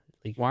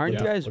 like Why aren't Yeah.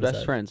 you guys what is best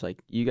that? friends?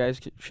 Like you guys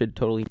should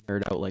totally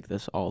nerd out like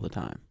this all the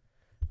time.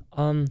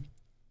 I'm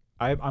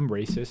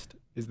racist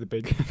is the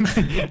big.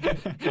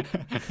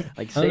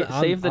 Like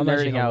I'm- save the I'm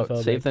actually nerding out.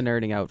 homophobic. Save the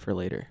nerding out for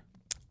later.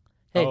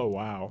 Hey. Oh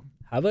wow.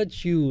 How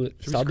about you we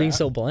stop being scrap?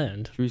 so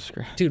bland? Should we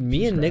scrap? Dude,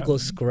 me and Scrap. Nick will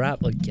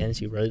scrap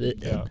against you, bro.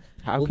 Yeah.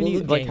 How We'll- can we'll you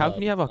like? gang How up.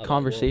 can you have a Okay,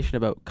 conversation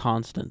about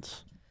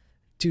constants?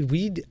 Dude,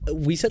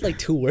 we said like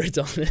 2 words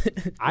on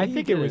it. I you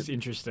think it did. was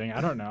interesting.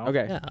 I don't know.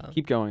 Okay, Yeah.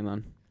 keep going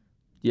then.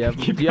 Do you have?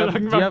 Keep do you have,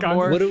 talking do you about have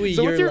more? constants. What do we?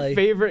 So what's you're your like,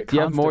 favorite? Do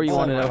you have more you constant?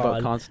 want to Oh know my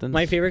about God. constants?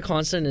 My favorite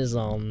constant is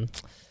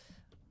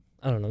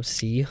I don't know,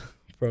 C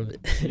from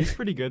It's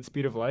pretty good.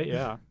 Speed of light.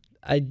 Yeah.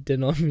 I did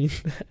not mean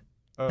that.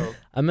 Oh.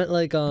 I meant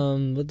like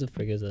what the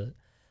frick is it?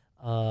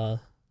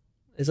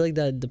 It's like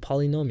the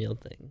polynomial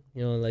thing.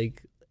 You know,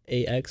 like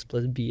ax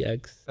plus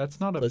bx That's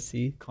not a plus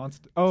c.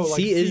 constant. Oh, like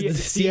C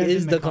as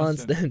is in the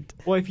constant.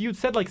 Well, if you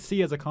said like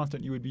C as a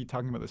constant, you would be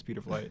talking about the speed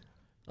of light.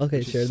 Okay,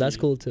 which is sure, that's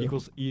C cool too.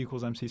 Equals E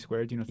equals MC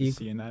squared. Do you know what the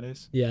C in that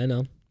is? Yeah, I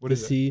know. What the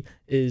is it? C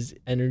is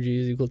energy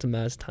is equal to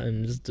mass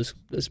times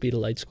the speed of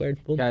light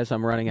squared. Boom. Guys,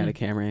 I'm running out of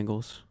camera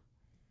angles.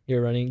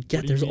 You're running. Yeah, do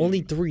you there's mean?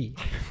 only 3.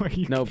 Where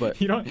you, No,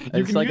 but you don't. You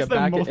It's can like use a them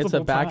back. It's a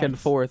multiple back and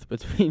times. forth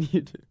between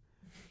you two.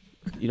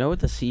 You know what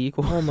the C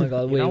equals? Oh my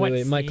god! You know what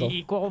Wait, C Michael.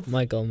 equals?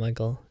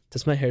 Michael.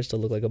 Does my hair still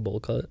look like a bowl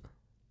cut?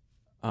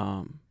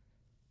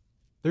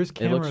 There's It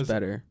cameras looks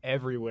better.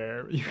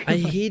 everywhere. You I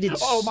can- hate it.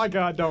 Oh my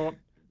god! Don't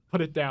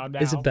put it down now.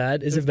 Is it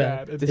bad? Is It's it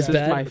bad? It's This bad.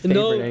 is my favorite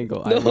No,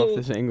 angle. I no. love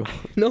this angle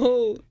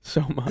No,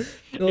 so much.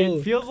 no.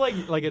 It feels like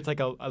it's like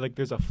a like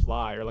there's a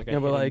fly or like a Yeah,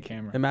 but hidden like,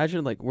 camera.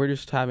 imagine like we're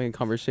just having a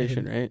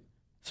conversation, right?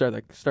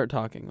 Start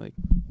talking. Like,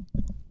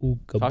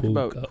 Ooga Talk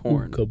about booga,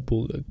 corn. ooga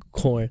booga,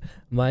 corn.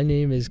 My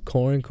name is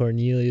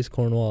Cornelius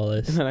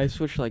Cornwallis. and then I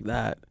switch like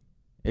that.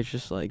 It's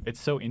just like, It's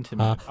so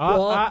intimate. We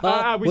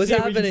what's see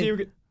it, we can happening? see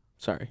it.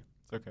 sorry.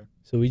 It's okay.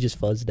 So we just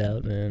fuzzed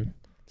out, man.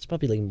 There's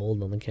probably like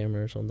mold on the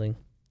camera or something.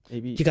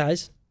 Maybe. You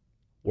guys,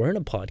 we're in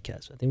a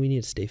podcast. I think we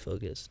need to stay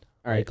focused.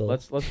 All right, Michael.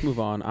 let's move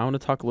on. I want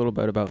to talk a little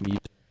bit about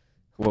music.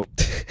 Whoa,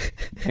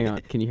 hang on.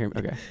 Can you hear me?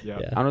 Okay. Yeah.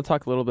 Yeah. I want to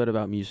talk a little bit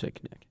about music,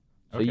 Nick.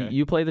 So Okay.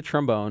 you play the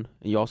trombone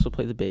and you also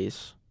play the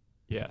bass.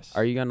 Yes.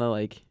 Are you gonna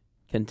like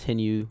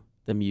continue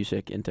the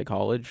music into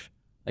college,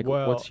 Like,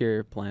 Well, what's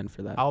your plan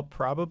for that?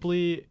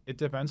 it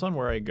depends on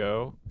where I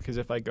go, because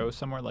if I go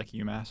somewhere like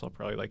UMass, I'll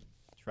probably like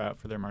try out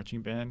for their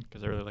marching band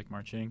because I really like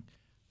marching.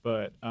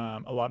 But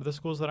a lot of the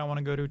schools that I want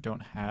to go to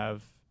don't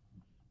have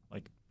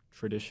like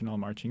traditional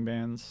marching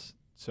bands.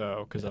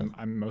 So, because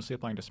I'm mostly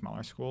applying to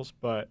smaller schools,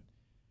 but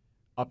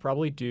I'll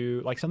probably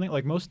do like something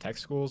like most tech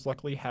schools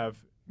luckily have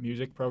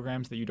music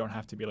programs that you don't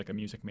have to be like a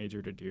music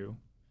major to do,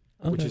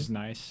 which is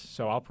nice.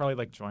 So I'll probably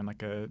like join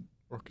like a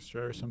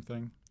orchestra or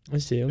something I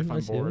see him. if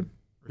I'm bored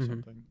or Mhm.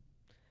 something.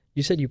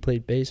 You said you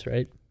played bass,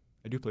 right?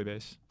 I do play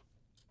bass.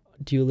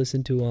 Do you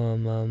listen to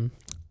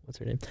what's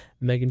her name,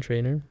 Megan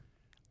Trainor,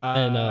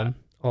 and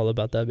All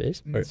About That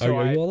Bass? Or so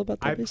are you all about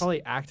that I bass?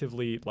 probably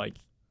actively like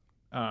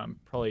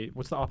probably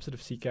what's the opposite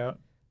of seek out?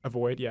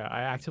 Avoid. Yeah,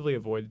 I actively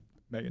avoid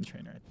Megan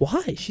Trainor.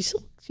 Why? She's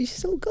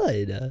so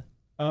good.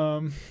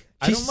 I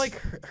She's- don't like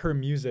her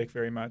music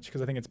very much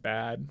because I think it's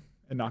bad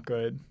and not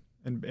good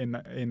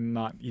and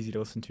not easy to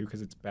listen to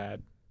because it's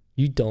bad.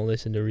 You don't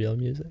listen to real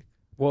music.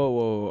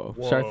 Whoa.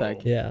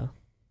 Sarthak, Yeah.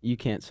 you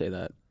can't say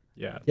that.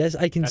 Yeah. Yes,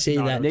 I can That's say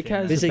not that. okay. Nick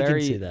has Yes, a I can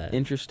very say that.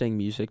 interesting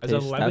music As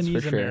taste, a that's for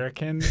Lebanese sure.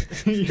 American,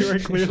 you are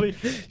clearly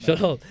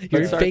Shut up.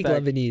 You're But fake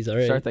Sarthak- Lebanese, all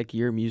right? Sarthak,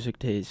 your music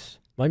taste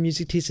My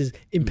music taste is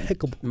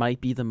impeccable.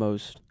 might be the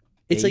most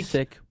It's like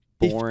basic,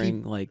 50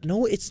 boring, like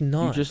No, it's you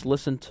not. just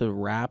listen to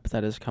rap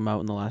that has come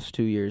out in the last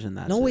 2 years and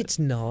that's No, it. it's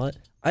not.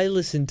 I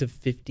listen to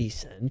 50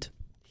 Cent.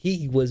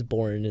 He was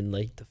born in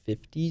like the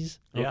 50s.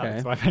 Yeah, Okay.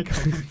 that's why I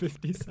call him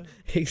 50 Cent.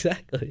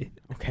 Exactly.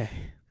 Okay.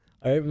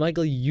 All right,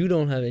 Michael, you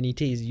don't have any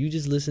taste. You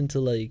just listen to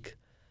like,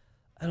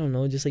 I don't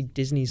know, just like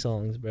Disney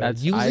songs, bro.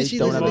 That's- You I literally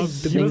don't listen have to a like He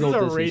listens single to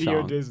Disney Radio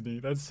song. Disney.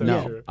 That's so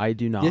No, true. I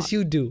do not. Yes,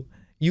 you do.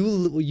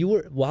 You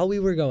were while we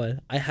were going.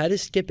 I had to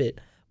skip it,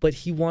 but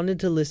he wanted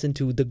to listen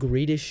to The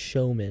Greatest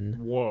Showman.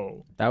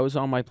 Whoa. That was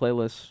on my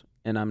playlist,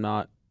 and I'm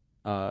not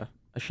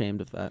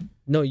ashamed of that.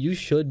 No, you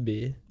should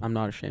be. I'm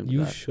not ashamed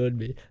You of that. should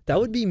be. That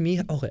would be me.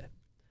 Okay.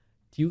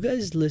 Do you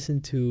guys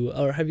listen to,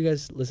 or have you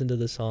guys listened to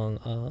the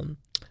song?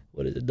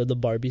 What is it? The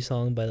Barbie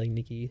song by like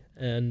Nicki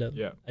and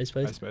Yeah. Ice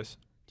Spice. I suppose.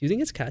 Do you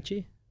think it's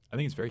catchy? I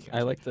think it's very catchy.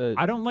 I like the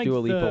I don't like Dua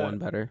Lipa the one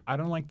better. I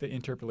don't like the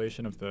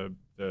interpolation of the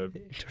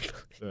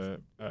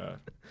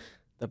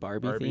The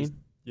Barbie Barbies. theme.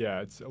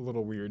 Yeah, it's a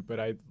little weird, but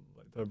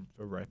the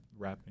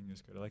rapping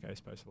is good. I like Ice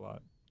Spice a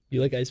lot.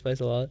 You like Ice Spice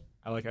a lot.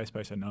 I like Ice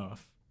Spice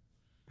enough.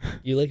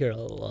 You like her a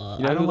lot.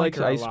 You know I who don't likes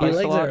like her a Ice lot. He Spice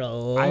a likes lot? her a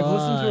lot. I've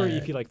listened to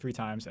her EP like 3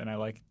 times, and I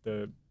like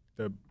the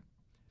The-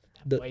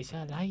 boy's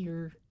a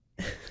liar.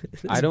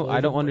 I don't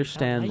Boy,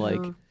 understand like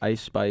liar.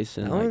 Ice Spice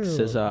and I like don't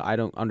know. SZA. I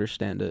don't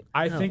understand it.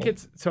 I think No.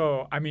 it's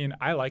so. I mean,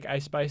 I like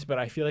Ice Spice, but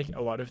I feel like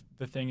a lot of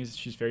the thing is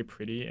she's very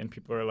pretty, and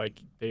people are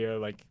like they are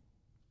like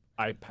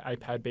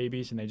iPad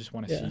babies, and they just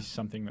want to Yeah. see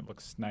something that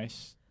looks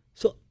nice.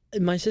 So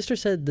my sister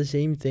said the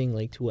same thing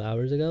like 2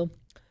 hours ago,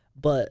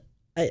 but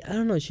I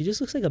don't know. She just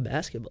looks like a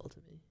basketball to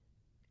me.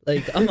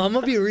 Like I'm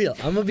gonna be real.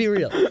 I'm gonna be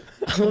real.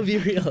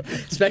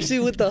 Especially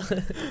with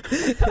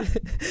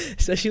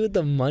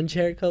the munch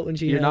haircut when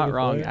she. You're had not before.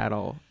 wrong at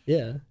all.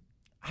 Yeah.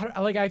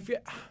 I feel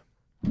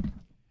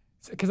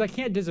because I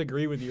can't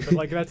disagree with you, but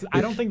like that's I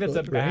don't think that's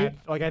a Right? bad.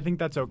 Like I think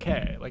that's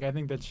okay. Like I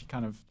think that she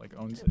kind of like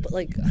owns it. But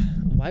like,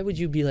 why would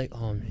you be like,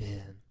 oh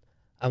man,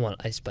 I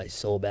want Ice Spice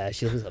so bad.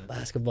 She looks like a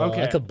basketball. I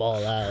Okay. could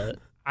ball out.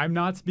 I'm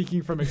not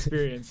speaking from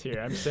experience here.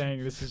 I'm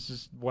saying this is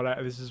just what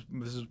this is.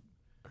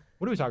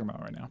 What are we talking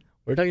about right now?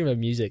 We're talking about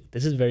music.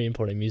 This is very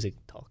important music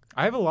talk.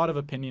 I have a lot of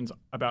opinions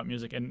about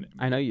music, and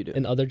I know you do.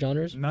 In other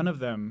genres. none of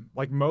them,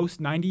 like most,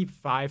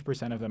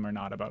 95% of them are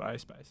not about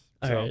Ice Spice.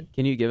 All So, right.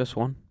 Can you give us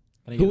one?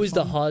 can I get Who a is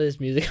the song? hottest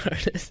music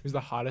artist? Who's the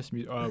hottest?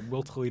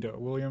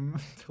 William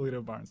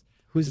Toledo Barnes.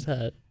 Who's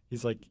that?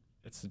 He's like,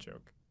 it's a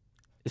joke.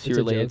 Is he It's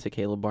a related joke. to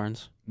Caleb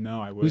Barnes?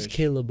 No, I wish. Who's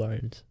Caleb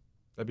Barnes?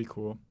 That'd be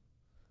cool.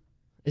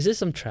 Is this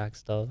some track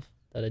stuff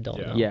that I don't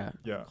Yeah. know? Yeah.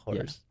 Yeah. Of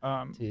course.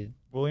 Dude.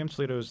 William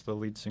Toledo is the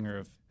lead singer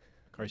of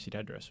Car Seat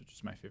Headrest, which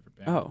is my favorite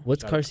band. Oh.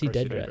 What's Shout out Car to Seat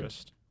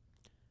Headrest?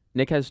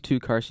 Nick has 2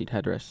 car seat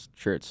headrest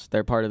shirts.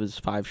 They're part of his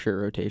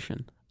 5-shirt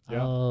rotation.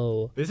 Yeah.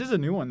 Oh. This is a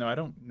new one though. I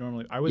don't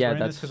normally. I was Yeah,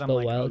 wearing this that's because I'm The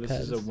like, oh, Wildcat this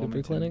is a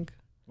Super Clinic.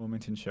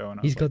 Wilmington show, and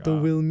I He's was got like, the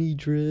ah, Wilmy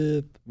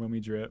drip.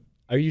 Wilmy drip.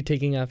 Are you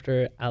taking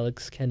after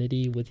Alex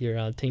Kennedy with your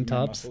tank and my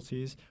tops? muscle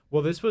tees.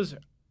 Well, this was.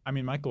 I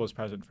mean, Michael was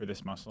present for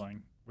this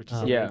muscling, which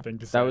is a Yeah, weird thing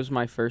to say. That was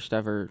my first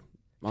ever.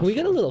 Can we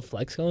get a muscle. little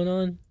flex going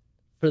on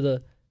for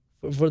the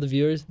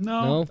viewers?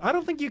 No, I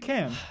don't think you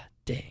can.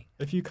 Dang.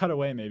 If you cut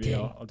away, maybe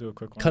Dang. I'll do a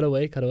quick one. Cut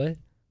away.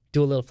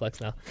 Do a little flex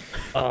now.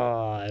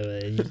 Oh,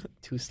 you're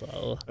too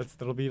slow.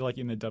 That'll be like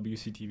in the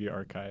WCTV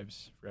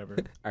archives forever.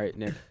 All right,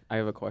 Nick. I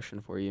have a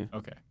question for you.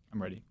 Okay, I'm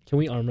ready. Can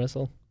we arm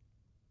wrestle?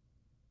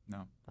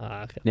 No.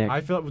 Okay. Nick, I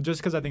feel just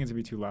because I think it's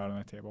gonna be too loud on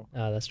the table.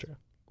 That's true.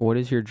 what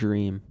is your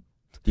dream?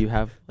 Do you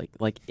have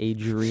like a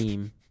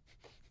dream?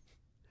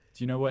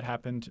 Do you know what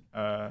happened?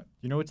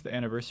 You know it's the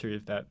anniversary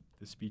of the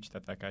speech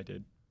that guy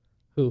did.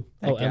 Who?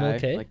 That Oh, guy,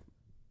 MLK? Like,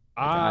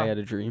 I had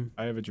a dream.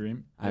 I have a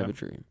dream. I have a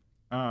dream.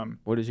 a.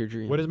 What is your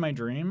dream? What is my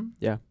dream?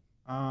 Yeah.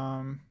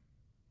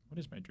 What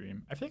is my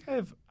dream? I feel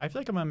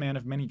like I'm a man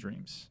of many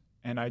dreams.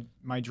 And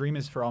my dream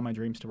is for all my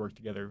dreams to work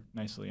together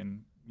nicely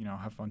and,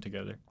 have fun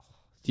together.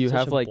 Do you Such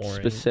have a like boring-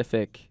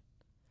 specific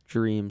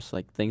dreams,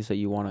 like things that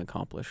you want to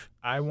accomplish?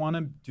 I want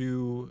to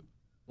do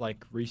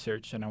like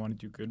research, and I want to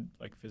do good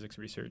like physics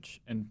research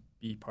and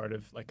be part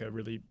of like a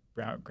really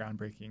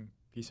groundbreaking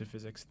piece of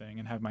physics thing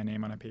and have my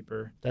name on a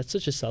paper. That's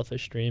such a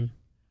selfish dream.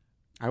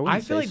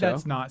 I feel like so.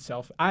 that's not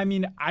I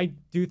mean, I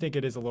do think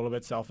it is a little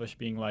bit selfish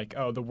being like,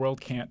 oh, the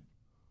world can't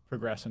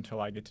progress until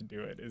I get to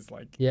do it, is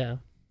like, Yeah.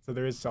 so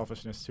there is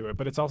selfishness to it.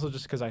 But it's also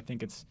just because I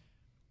think it's,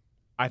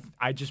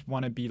 I just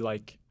want to be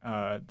like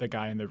the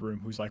guy in the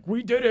room who's like,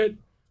 we did it.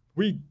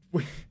 We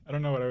I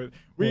don't know what I was.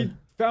 We What?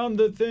 found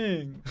the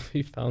thing.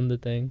 We found the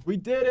thing. We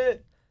did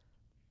it.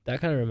 That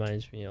kind of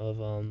reminds me of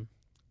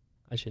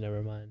actually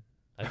never mind.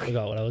 I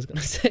forgot what I was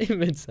gonna say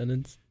mid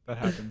sentence. That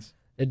happens.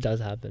 It does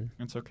happen.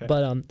 It's okay.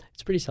 But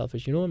it's pretty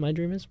selfish. You know what my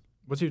dream is?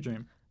 What's your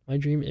dream? My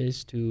dream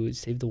is to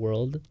save the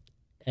world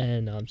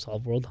and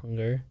solve world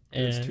hunger.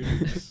 There's And two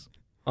dreams.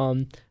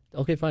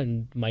 okay,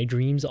 fine. My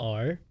dreams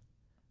are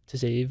to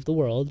save the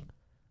world,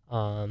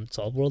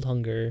 solve world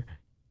hunger,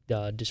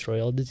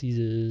 destroy all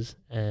diseases,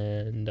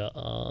 and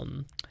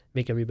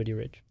make everybody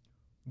rich.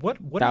 What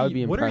That are would you,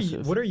 be what are you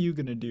impressive. what are you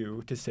gonna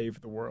do to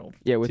save the world?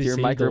 Yeah, with To your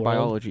save the world.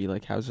 microbiology,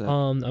 like how's that?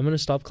 I'm gonna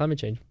stop climate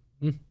change.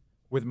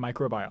 With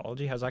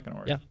microbiology, how's that gonna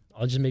work? Yeah.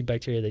 I'll just make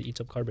bacteria that eats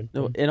up carbon.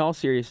 No, Boom. in all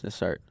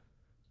seriousness, Art,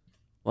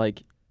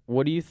 like,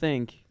 what do you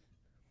think?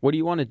 What do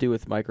you want to do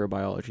with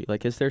microbiology?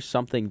 Like, is there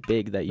something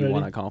big that you Ready?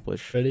 want to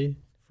accomplish Ready?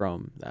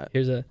 from that?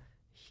 Here's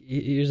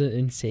an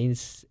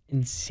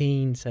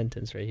insane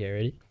sentence right here.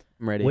 Ready?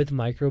 I'm ready. With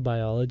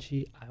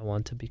microbiology, I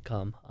want to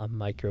become a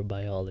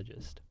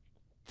microbiologist.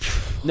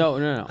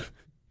 No.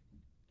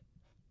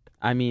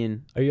 I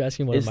mean, Are you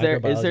asking what is a there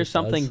microbiologist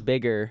something does?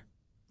 bigger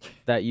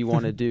that you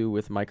want to do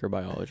with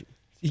microbiology?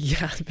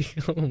 Yeah,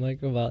 become a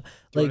microbiologist. Do you want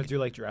Like, to do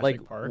like Jurassic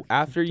Like Park?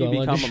 after Do you I wanna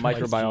become do, a Like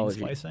gene microbiologist,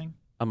 splicing?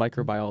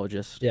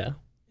 yeah,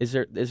 is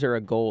there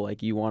a goal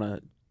like you want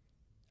to?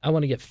 I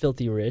want to get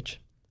filthy rich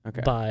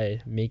Okay,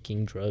 by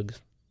making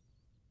drugs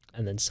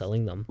and then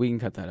selling them. we can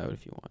cut that out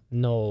if you want.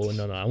 No,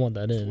 I want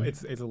that in.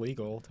 It's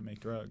illegal to make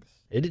drugs.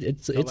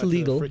 It's Tell that to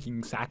the illegal.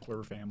 freaking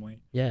Sackler family.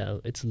 Yeah,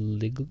 it's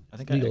legal. I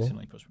think Legal. I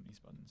accidentally pushed one of these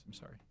buttons. I'm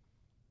sorry.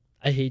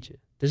 I hate you.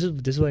 This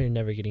is why you're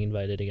never getting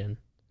invited again.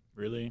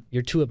 Really?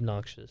 You're too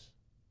obnoxious.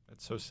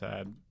 That's so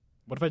sad.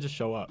 What if I just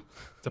show up?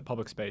 It's a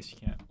public space. You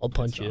can't. I'll can't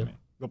punch stop you. me.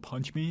 You'll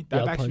punch me? Yeah, That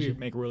I'll would punch actually you.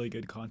 make really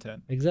good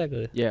content.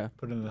 Exactly. Yeah,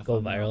 Put it in the Go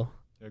thumbnail. viral.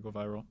 Yeah, go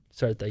viral.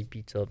 Start like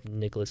beats up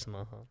Nicholas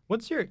Samha.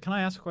 Can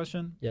I ask a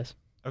question? Yes.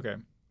 Okay.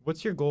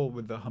 What's your goal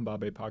with the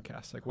Humbabe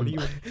podcast? Like,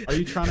 are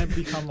you trying to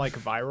become like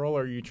viral,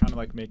 or are you trying to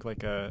like make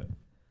like a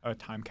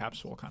time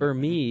capsule kind for of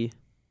thing? me,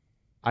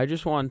 I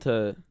just want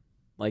to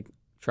like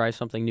try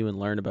something new and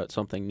learn about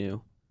something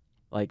new,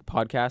 like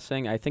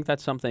podcasting. I think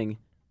that's something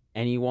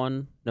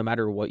anyone, no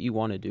matter what you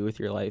want to do with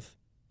your life,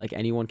 like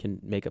anyone can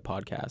make a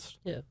podcast.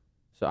 Yeah.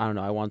 So I don't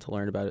know. I want to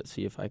learn about it,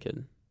 see if I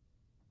can.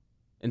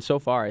 And so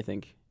far, I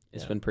think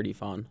it's Yeah. been pretty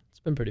fun. It's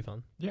been pretty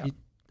fun. Yeah.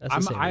 That's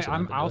the same reason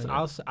I've been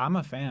doing it. I'm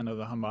a fan of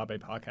the Humbabe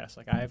podcast.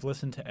 Like, I've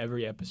listened to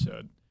every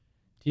episode.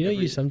 Do you know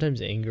every- you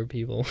sometimes anger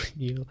people when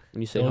you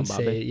When you say don't Humbabe,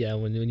 say it? Yeah,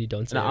 when you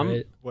don't say No, it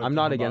right. What, I'm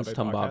the not Humbabe against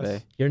Humbabe.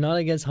 podcast? You're not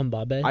against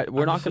Humbabe?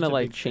 We're I'm not just gonna such a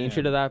like big change fan.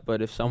 it to that.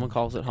 But if someone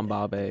calls it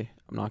Humbabe,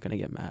 I'm not gonna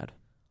get mad.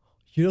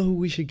 You know who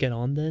we should get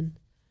on then?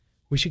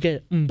 We should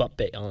get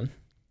Mbappe on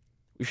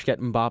We should get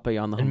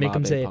Mbappe on the and make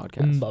him Humbabe say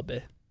podcast.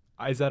 Mbappe.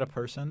 Is that a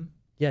person?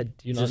 Yeah, do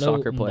you He's not a know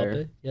soccer player.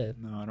 Mbappe? Yeah,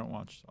 No, I don't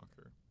watch soccer.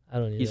 I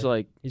don't either. He's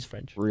like He's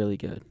French. really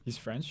good. He's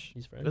French?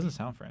 He's It French. doesn't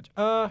sound French.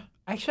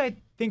 Actually, I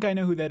think I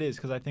know who that is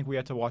because I think we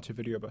had to watch a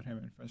video about him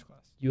in French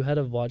class. You had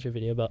to watch a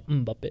video about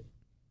Mbappe.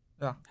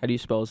 How do you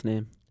spell his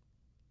name?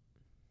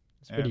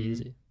 It's pretty M-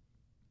 easy.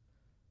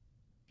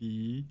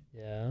 B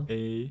Yeah.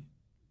 A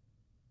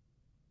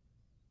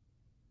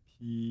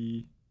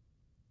P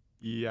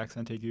E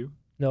accent aigu.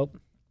 Nope.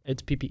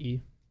 It's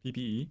PPE.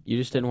 PPE. You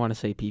just didn't want to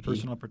say PP.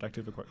 Personal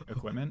protective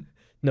equipment.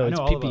 No, I it's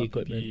know all PPE about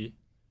equipment. PPE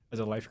as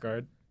a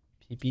lifeguard,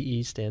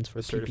 PPE stands for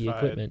PPE Certified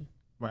equipment.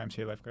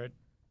 YMCA lifeguard.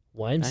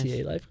 YMCA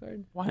Nice.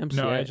 lifeguard? YMCA.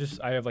 No,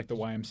 I have like the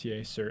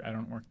YMCA cert. I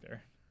don't work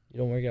there. You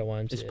don't work at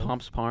YMCA. Is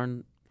Pomps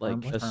Pond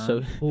like Pomps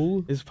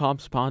Who? is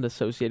Pomps Pond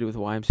associated with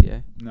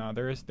YMCA? No,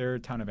 they're a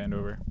town of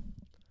Andover.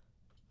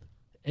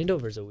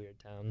 Andover's a weird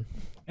town.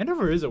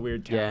 Andover is a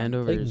weird town. Yeah,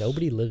 Andover. Like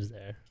nobody lives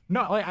there.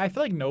 No, like I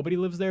feel like nobody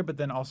lives there, but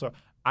then also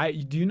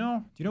do you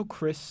know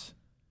Chris?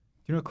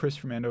 Do you know Chris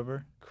from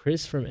Andover?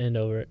 Chris from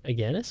Andover.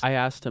 Aganis? I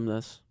asked him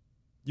this.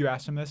 You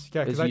asked him this?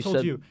 Yeah, because 'Cause I you told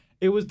said- you.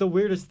 It was the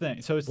weirdest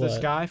thing. So it's this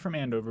What? guy from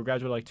Andover,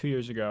 graduated like 2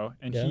 years ago,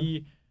 and Yeah.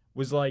 he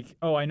was like,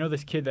 "Oh, I know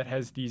this kid that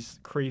has these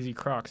crazy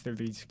Crocs. They're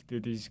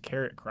these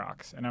carrot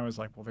Crocs." And I was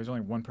like, "Well, there's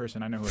only one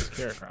person I know who has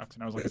carrot Crocs."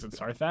 And I was like, "Is it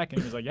Sarthak?" And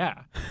he was like,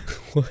 "Yeah."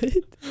 What?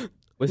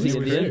 Was Who's he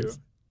He was Indian? Chris?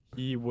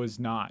 He was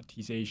not.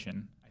 He's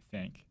Asian, I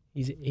think.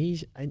 He's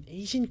Asian. An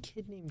Asian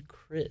kid named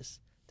Chris.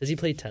 Does he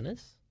play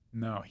tennis?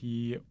 No,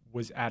 he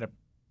was at a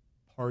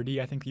party.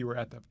 I think you were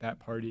at that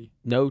party.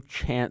 No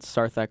chance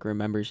Sarthak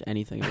remembers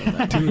anything about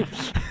that. Dude.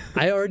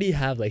 I already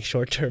have like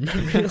short-term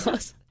memory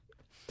loss.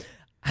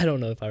 I don't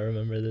know if I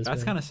remember this.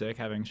 That's kind of sick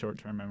having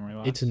short-term memory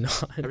loss. It's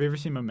not. Have you ever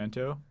seen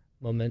Memento?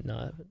 Moment,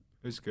 not It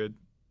was good.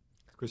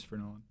 Christopher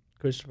Nolan.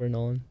 Christopher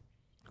Nolan.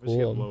 It just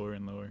get Cool. lower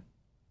and lower.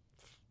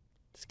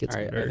 Just gets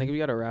All right, I think we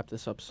got to wrap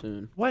this up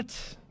soon.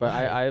 What? But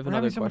I have We're another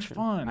having so much question.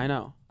 fun. I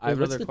know. I Wait, have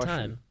what's another the question.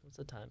 time? What's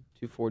the time?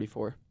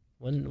 2:44.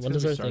 When It's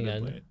does 'cause our we thing started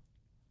end? late.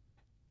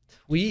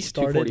 We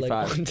started like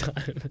 2:45. on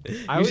time.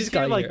 I You was just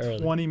here got like here early.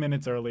 20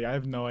 minutes early. I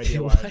have no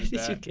idea why. Why I did did you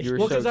that. get You were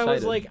Well, so because I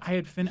was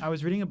excited. like, I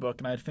was reading a book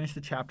and I had finished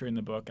the chapter in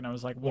the book, and I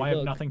was like, well, What I have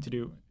book? nothing to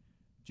do.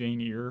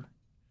 Jane Eyre.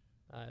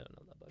 I don't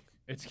know that book.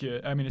 It's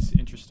good. I mean, it's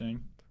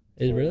interesting.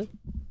 Is it Old. really?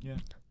 Yeah.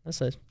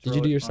 That's nice. Did Throw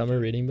you do it your on summer it.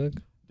 reading book?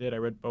 I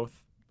read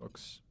both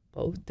books.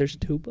 Both? There's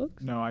 2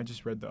 books? No, I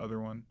just read the other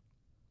one.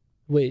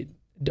 Wait,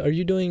 are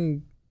you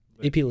doing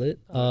Lit. AP Lit?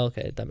 Oh,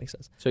 okay, that makes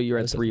sense. So you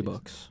read Those are 3 these.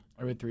 books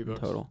I read 3 in books.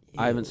 total.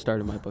 I haven't Ew.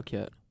 started my book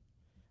yet.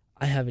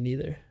 I haven't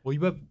either. Well, you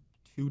have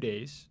 2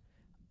 days.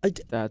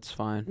 That's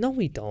fine. No,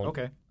 we don't.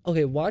 Okay.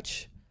 Okay,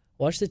 watch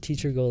the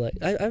teacher go like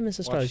I miss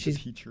astrology. Watch the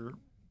She's teacher.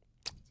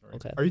 Sorry.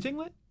 Okay. Are you taking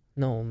lit?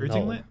 no, Are you no.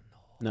 taking lit?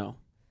 No,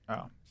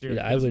 Oh, Dude, it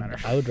I doesn't would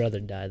matter. I would rather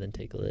die than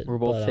take lit. we're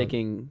both but,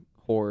 taking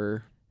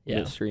horror, yeah,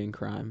 mystery, and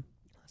crime.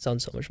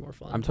 sounds so much more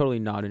fun. I'm totally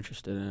not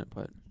interested in it,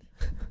 but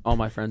all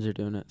my friends are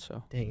doing it,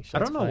 so. Dang, I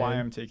shots don't know why fired.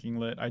 I'm taking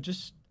lit. I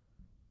just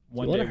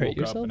one wanna day hurt woke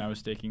yourself? up and I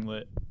was taking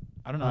lit.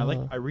 I don't know.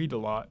 Uh. I read a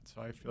lot,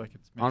 so I feel like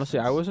it's makes Honestly,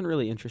 I sense. wasn't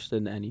really interested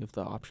in any of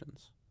the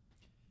options.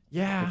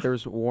 Yeah. Like, there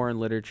was war and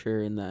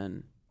literature and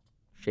then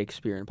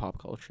Shakespeare and pop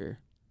culture.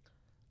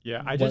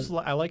 Yeah. I just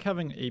I like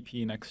having AP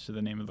next to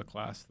the name of the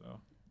class though.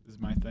 Is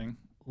my thing.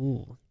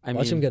 Ooh, I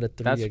watch mean, him get a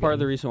 3 that's part of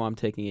the again. reason why I'm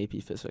taking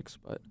AP Physics,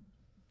 but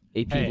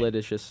AP Hey. Lit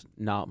is just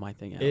not my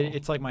thing at all.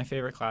 It's like my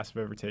favorite class I've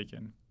ever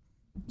taken.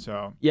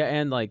 So Yeah,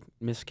 and like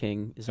Miss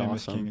King is and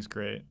Miss King awesome. is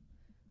great.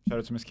 Shout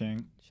out to Miss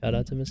King. Shout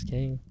out to Miss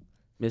King.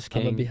 Miss I'm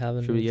gonna King. be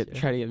having Should we her get this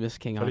try to get Miss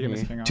King Try on to get here?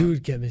 Miss King on.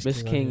 Dude, get Miss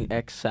Miss King. King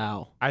X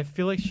Sal. I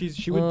feel like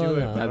she would Oh, do it.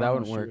 no. But I No, don't that know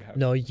wouldn't if she work. would have-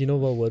 No, you know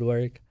what would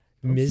work?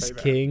 Don't Miss say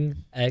that. King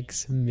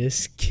X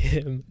Miss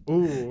Kim.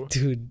 Ooh.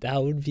 Dude,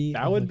 that would be.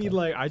 That oh would my be God.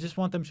 like I just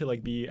want them to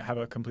like have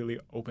a completely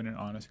open and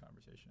honest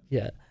conversation.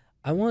 Yeah,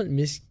 I want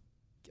Miss.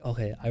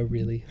 Okay, I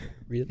really,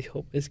 really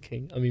hope Miss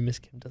King. I mean, Miss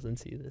Kim doesn't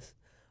see this,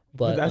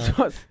 but that's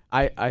what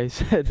I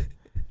said.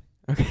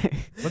 Okay.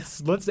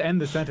 Let's end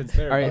the sentence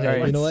there. All right, but all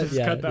right. you know let's what? just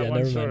Yeah, cut that yeah. one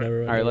Never short. mind. Never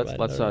mind. All right, never let's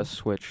mind, never mind.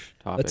 switch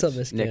topics. What's up,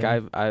 Miss Nick?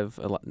 Kim? I've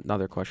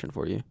another question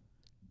for you.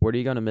 What are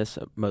you gonna miss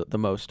the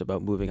most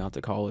about moving out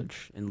to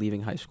college and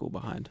leaving high school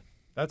behind?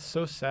 That's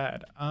so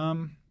sad.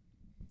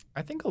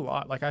 I think a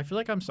lot. Like I feel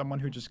like I'm someone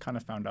who just kind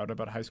of found out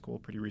about high school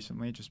pretty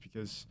recently, just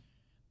because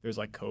there's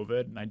like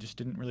COVID, and I just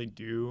didn't really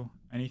do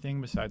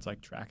anything besides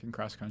like track and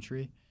cross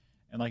country.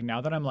 And like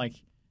now that I'm like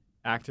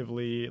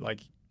actively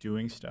like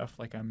doing stuff,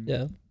 like I'm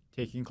Yeah.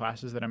 taking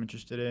classes that I'm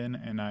interested in,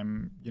 and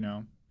I'm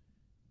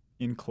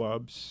in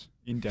clubs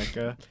in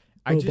DECA.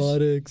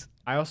 Robotics.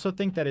 I also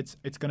think that it's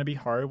gonna be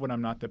hard when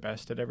I'm not the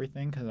best at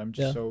everything because I'm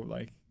just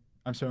Yeah.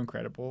 I'm so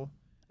incredible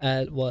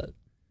At what?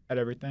 at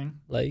everything,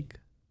 Like.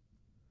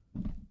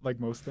 like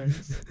most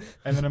things.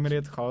 And then I'm gonna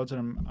get to college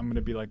and I'm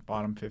gonna be like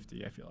bottom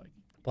 50. I feel like.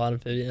 Bottom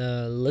 50.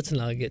 Let's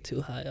not get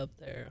too high up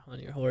there on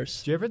your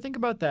horse. Do you ever think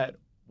about that?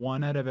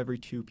 1 out of every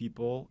 2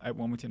 people at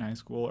Wilmington High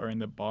School are in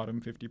the bottom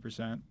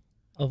 50%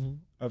 Of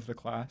of the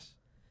class.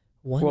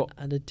 one Well-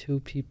 out of 2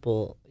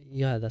 people.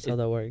 Yeah, that's how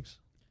that works.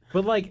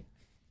 But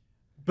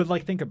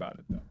think about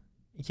it though.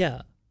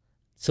 Yeah.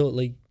 So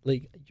like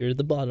you're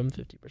the bottom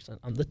 50%.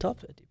 I'm the top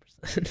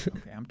 50%.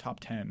 Okay, I'm top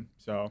 10,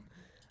 so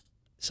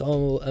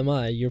So am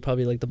I. You're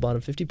probably like the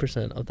bottom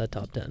 50% of that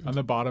top 10. I'm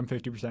the bottom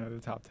 50% of the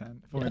top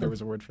 10. If only Yeah. there was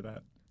a word for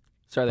that.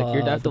 Sorry, like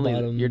you're the definitely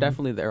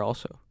bottom- there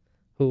also.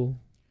 Who?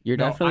 You're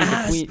No, definitely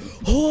ass! the queen.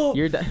 Oh,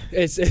 You're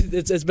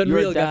it's been you are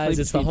real, definitely guys.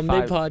 It's the between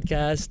Humbabe 5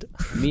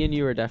 Podcast. me and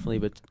you are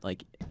definitely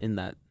like in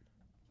that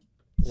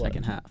What?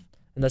 second half.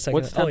 And that's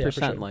What's 10% oh, yeah, for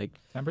sure. like?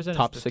 10%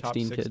 Top is the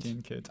 16 top kids.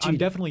 16 kids. Dude. I'm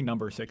definitely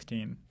number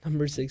 16.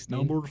 Number 16.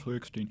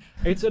 16.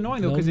 It's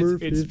annoying though because Number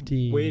it's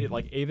 15. weighted.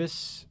 Like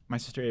Avis, my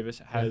sister Avis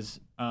has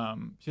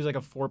she's like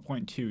a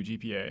 4.2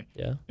 GPA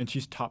Yeah. and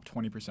she's top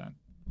 20%.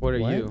 What are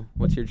What? you?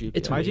 What's your GPA?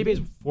 It's My Really? GPA is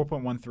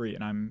 4.13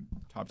 and I'm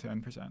top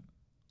 10%.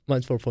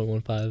 Mine's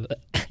 4.15.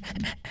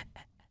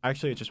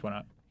 Actually, it just went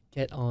up.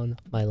 Get on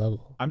my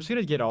level. I'm just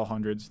gonna get all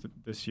hundreds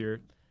this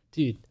year.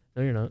 Dude,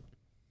 no you're not.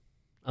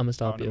 I'm gonna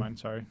stop oh, never you. mind,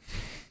 sorry.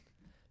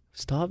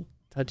 Stop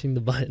touching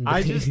the button.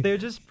 They're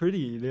just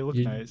pretty. They look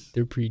You- nice.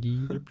 They're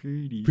pretty. They're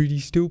pretty. Pretty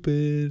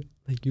stupid.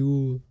 Like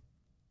you.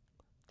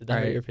 Did that All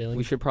hurt right, your feelings?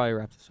 we should probably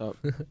wrap this up.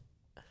 We're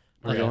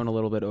Okay. going a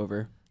little bit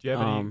over. Do you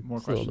have any Um, more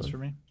just a little questions bit. for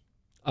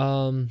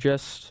me?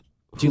 Just.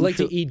 Do you who like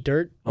should- to eat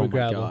dirt or Oh my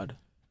gravel? god.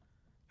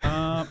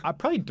 I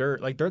probably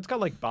dirt. Like dirt's got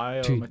like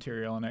bio Dude.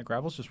 material in it.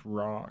 Gravel's just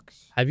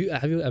rocks. Have you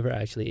ever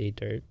actually ate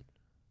dirt?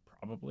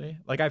 Probably.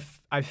 Like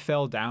I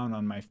fell down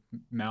on my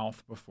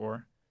mouth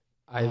before.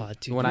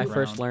 Dude, When I you-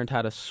 first Round. learned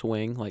how to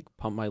swing, like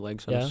pump my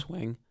legs on a Yeah.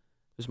 swing,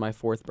 it was my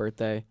 4th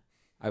birthday.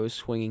 I was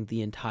swinging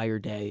the entire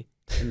day,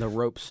 and the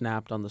rope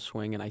snapped on the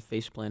swing, and I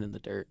face planted in the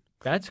dirt.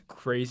 That's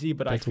crazy,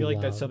 but I That's feel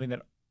like that's wild. something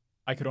that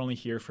I could only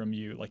hear from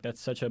you. Like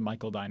that's such a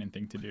Michael Dinan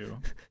thing to do.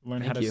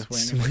 Learn how Thank to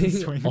you.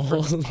 swing All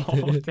all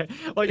day.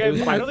 Like It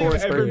was I my don't think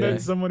I've fourth ever birthday.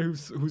 met someone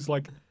who's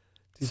like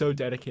so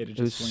dedicated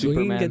to was swinging.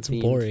 Superman Swinging gets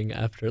themed. boring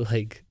after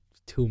like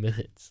 2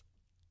 minutes.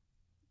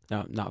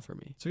 No, not for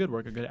me. It's a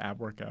good ab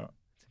workout.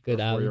 Good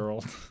for a ab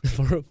 4-year-old.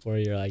 for a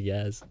 4-year-old, I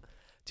guess.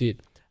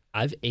 Dude,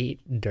 I've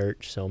ate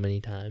dirt so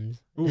many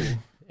times. Ooh.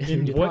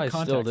 In You what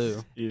probably still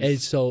context? And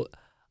so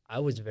I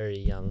was very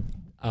young,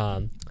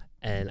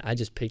 and I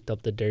just picked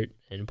up the dirt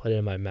and put it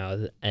in my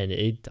mouth, and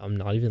I'm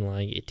not even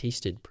lying, it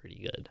tasted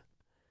pretty good.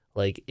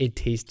 Like, it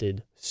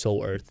tasted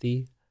so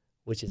earthy,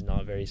 which is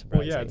not very Well,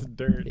 surprising. yeah, it's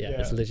dirt. Yeah,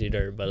 it's literally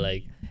dirt, but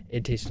like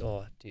it tastes.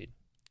 Oh, dude,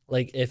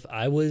 like if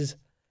I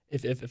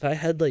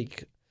had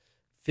like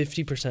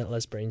 50%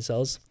 less brain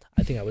cells,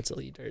 I think I would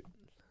still eat dirt.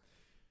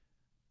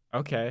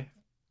 Okay.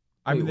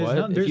 I Wait, mean, what?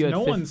 If there's you had no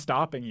 50 one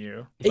stopping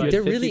you. If you had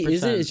There really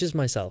isn't. 50%. It's just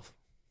myself.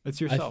 It's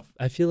yourself.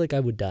 I feel like I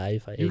would die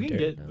if I You ate can dirt.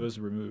 get now. those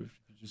removed.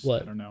 Just,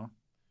 What? I don't know.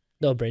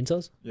 No brain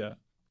cells. Yeah.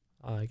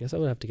 I guess I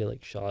would have to get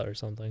like shot or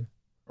something.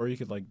 Or you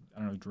could like I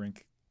don't know,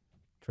 drink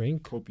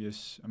Drink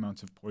copious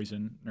amounts of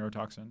poison,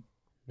 neurotoxin.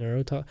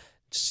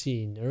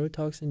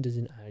 neurotoxin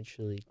doesn't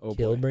actually Oh,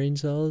 kill boy. brain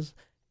cells.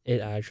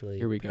 It actually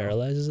Here we go.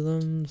 paralyzes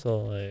them. So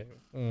like,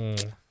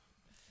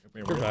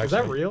 Wait, Good is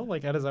that actually. real?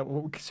 Like, how does that?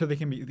 So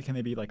can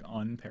they be like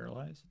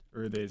unparalyzed,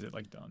 or is it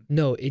like done?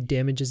 no, it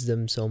damages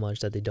them so much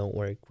that they don't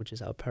work, which is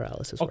how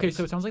paralysis Okay, works.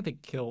 so it sounds like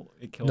it kills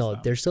no,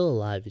 them. they're still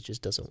alive. It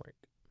just doesn't work.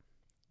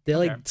 They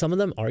Okay. like some of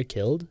them are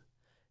killed,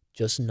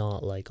 just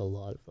not like a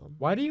lot of them.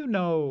 Why do you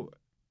know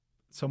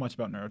so much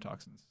about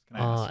neurotoxins? Can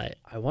I ask?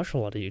 I watch a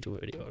lot of YouTube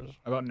videos.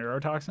 About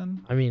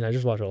neurotoxin? I mean, I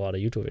just watch a lot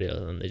of YouTube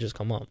videos and they just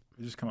come up.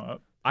 They just come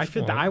up. I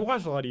feel that I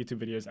watch a lot of YouTube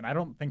videos, and I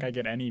don't think I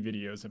get any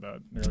videos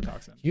about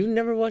neurotoxin. You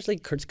never watched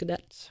like Kurt's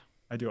Cadets?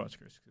 I do watch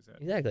Chris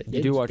Gazette. Exactly.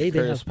 You do watch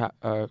Curtis. Curtis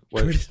Powers.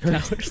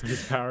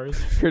 Chris Powers.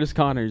 Curtis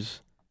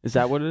Connors. Is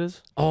that what it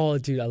is? Oh,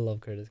 dude, I love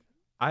Curtis.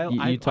 I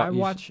You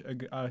watch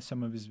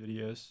some of his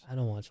videos. I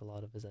don't watch a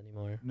lot of his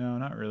anymore. No,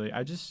 not really. I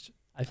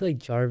I feel like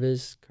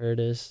Jarvis,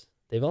 Curtis,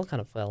 they've all kind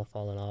of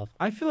fallen off.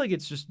 I feel like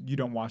it's just you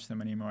don't watch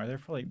them anymore. They're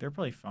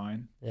probably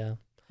fine. Yeah.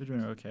 They're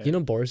doing okay. You know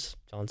Boris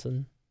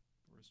Johnson?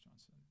 Boris Johnson.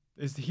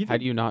 Is he? How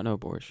do you not know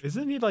Borscht?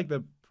 Isn't he like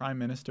the prime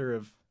minister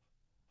of?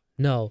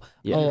 No.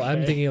 Yeah. Oh, I'm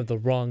Okay. thinking of the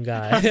wrong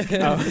guy.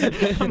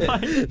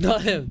 Oh.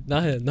 Not him.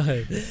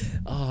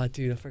 Oh,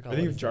 dude, I forgot. I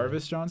think what of his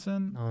Jarvis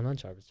Johnson. name. No, not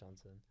Jarvis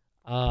Johnson.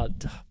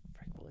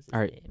 Frick, what was his All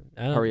right. name?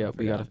 I don't Hurry know, up. I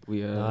We forgot. gotta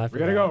No, I We gotta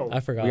forgot. go. I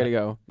forgot. we gotta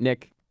go.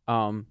 Nick,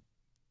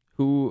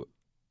 who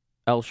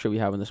else should we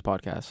have on this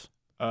podcast?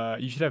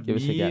 You should have Give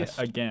us a me guess.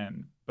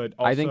 again, but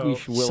also I think we will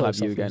so have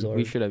you again. We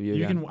self-absorbed. should have you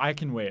You again. can. I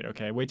can wait.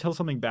 Okay, wait till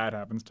something bad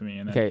happens to me,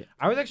 and then Okay,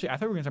 I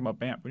thought we were gonna talk about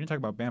BAMP. We didn't talk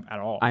about BAMP at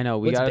all. I know.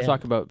 We What's gotta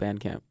talk Bandcamp? about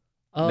Bandcamp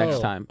Oh, next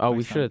time. Oh, we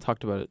next should have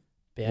talked about it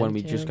when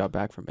we just Bandcamp? got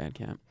back from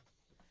Bandcamp.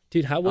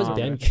 Dude, how was Um,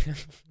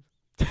 Bandcamp?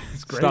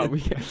 It's great. Stop.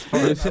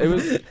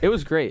 It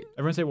was great.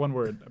 Everyone say one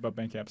word about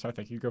BAMP. So I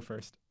think you go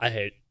first. I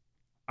hate.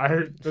 I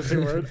heard the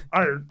same word.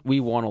 I heard. We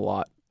won a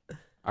lot.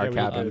 Our Yeah, we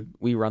cabin. did.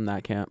 We run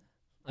that camp.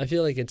 I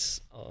feel like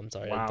it's. Oh, I'm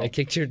sorry. Wow. I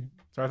kicked your.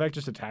 So I think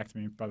just attacked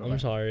me. By the way, I'm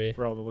sorry.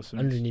 for all the listeners.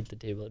 Underneath the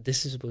table.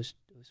 This is supposed to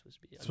be. It's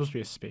supposed to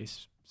be a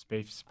space.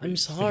 I'm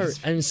sorry.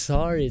 I'm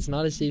sorry. It's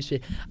not a safe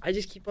space. I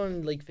just keep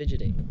on like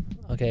fidgeting.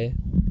 Okay.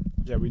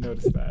 Yeah, we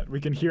noticed that. We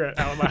can hear it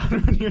out loud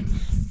when you're.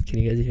 Can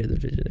you guys hear the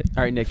fidgeting?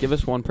 All right, Nick. Give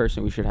us one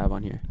person we should have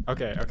on here.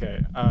 Okay.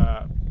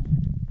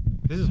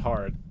 This is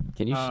hard.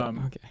 Can you? Stop?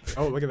 Um, Okay.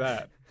 Oh, look at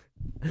that.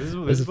 This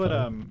is is what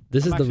fun.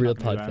 This I'm is the actually real not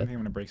gonna do that. I podcast. think I'm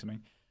gonna break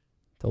something.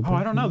 Don't Oh,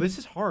 I don't know. This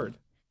is hard.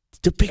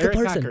 To pick Eric a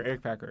person. Packer.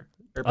 Eric Packer.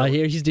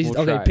 Here he's We'll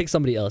okay. try. Pick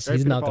somebody else. Eric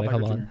He's Peter not Paul gonna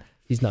come Packer on. Jr.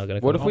 He's not gonna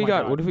come What if on. Oh we my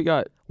got? God. What if we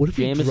got What if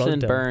we Jameson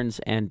drugged him? Burns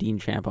and Dean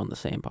Champ on the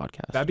same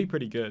podcast? That'd be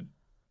pretty good.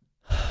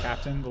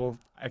 Captain, little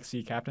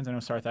XC captains. I know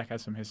Sarthak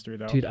has some history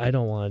though. Dude, I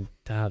don't want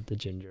to have the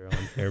ginger on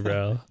here,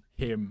 bro.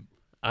 Him.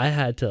 I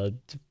had to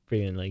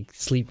freaking like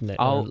sleep next.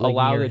 I'll like,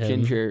 allow near the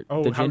him. ginger.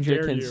 Oh, the how ginger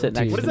dare can you. sit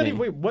next Dude. What to does that me. even?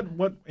 Wait,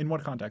 what? In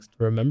what context?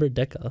 Remember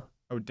Deca?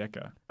 Oh,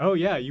 Deca. Oh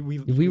yeah,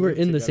 We were lived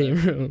in the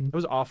together. same room. It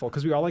was awful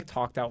because we all like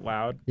talked out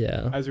loud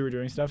Yeah. as we were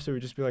doing stuff. So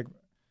we'd just be like,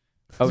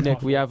 Oh, "This is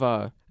Nick, we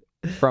awful."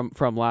 have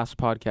from last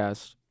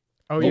podcast.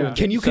 Oh Oh, yeah.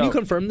 can you So-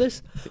 confirm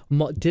this?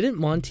 Didn't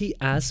Monty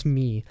ask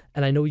me,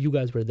 and I know you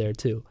guys were there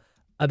too,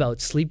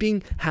 about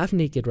sleeping half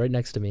naked right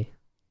next to me?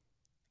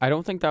 I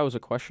don't think that was a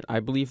question. I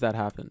believe that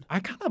happened. I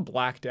kind of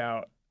blacked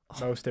out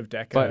most of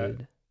Deca. But-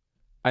 Dude.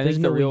 I There's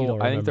think no the way you real.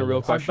 don't I think the remember real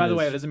this. question. By the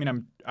way, it is, doesn't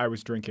mean I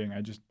was drinking.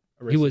 I just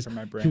erased He was- it from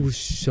my brain. He was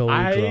so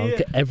I-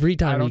 drunk every I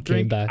time don't he came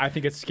drink. back. I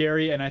think it's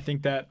scary, and I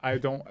think that I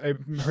don't. It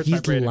hurts my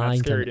He's brain. and lying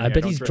that's to scary me. to I me.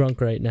 bet don't he's drink.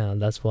 drunk right now.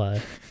 That's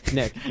why.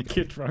 Nick,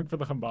 Get drunk for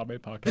the Humbabe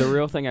podcast. the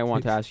real thing I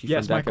want to ask you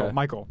Yes, from Michael. Decca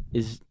Michael.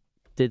 is,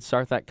 did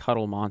Sarthak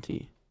cuddle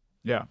Monty?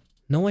 Yeah,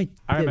 No, I I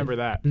didn't. remember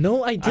that.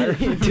 No, I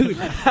didn't, dude.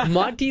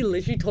 Monty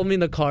literally told me in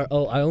the car,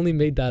 "Oh, I only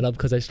made that up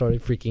because I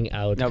started freaking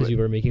out No, because but- you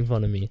were making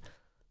fun of me."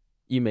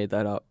 You made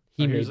that up.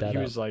 He Oh, made was, that he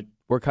up. was like,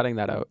 We're cutting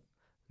that out.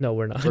 No,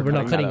 we're not. We're We're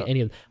not cutting cutting that out.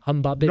 any of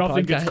Humbabe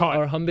Nothing gets Podcast cut.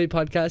 or Humbabe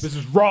Podcast. This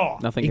is raw.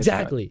 Nothing gets cut.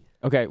 Exactly.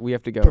 Okay, we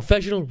have to go.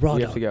 Professional raw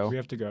We have dog. to go. We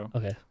have to go.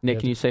 Okay. Nick,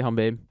 can you say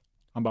Humbabe?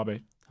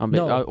 Humbabe. Humbabe.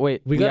 No,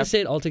 wait. We gotta have-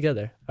 say it all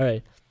together. All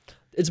right.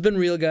 It's been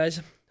real,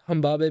 guys.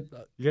 Humbabe.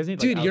 You guys need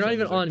Dude, like, you're outro not even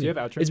music. on. Do you have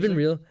outro It's been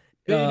music?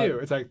 real. Yeah, you do.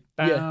 It's like,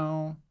 yeah.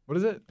 bow. What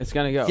is it? It's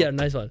gonna go. Yeah,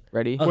 nice one.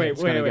 Ready? Okay. Wait,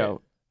 It's gonna wait.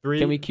 go. 3,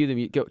 Can we cue the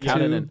music? Go.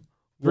 Count it 2, in.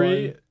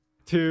 3,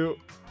 2,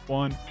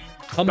 1.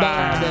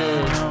 Humbabe.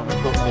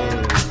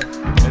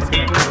 It's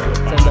gonna go.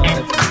 Send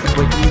off.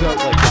 Wait, can you go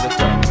like this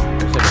way?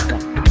 Or say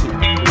this 1, 2,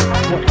 3.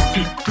 1,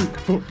 2,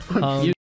 3, 4. Um,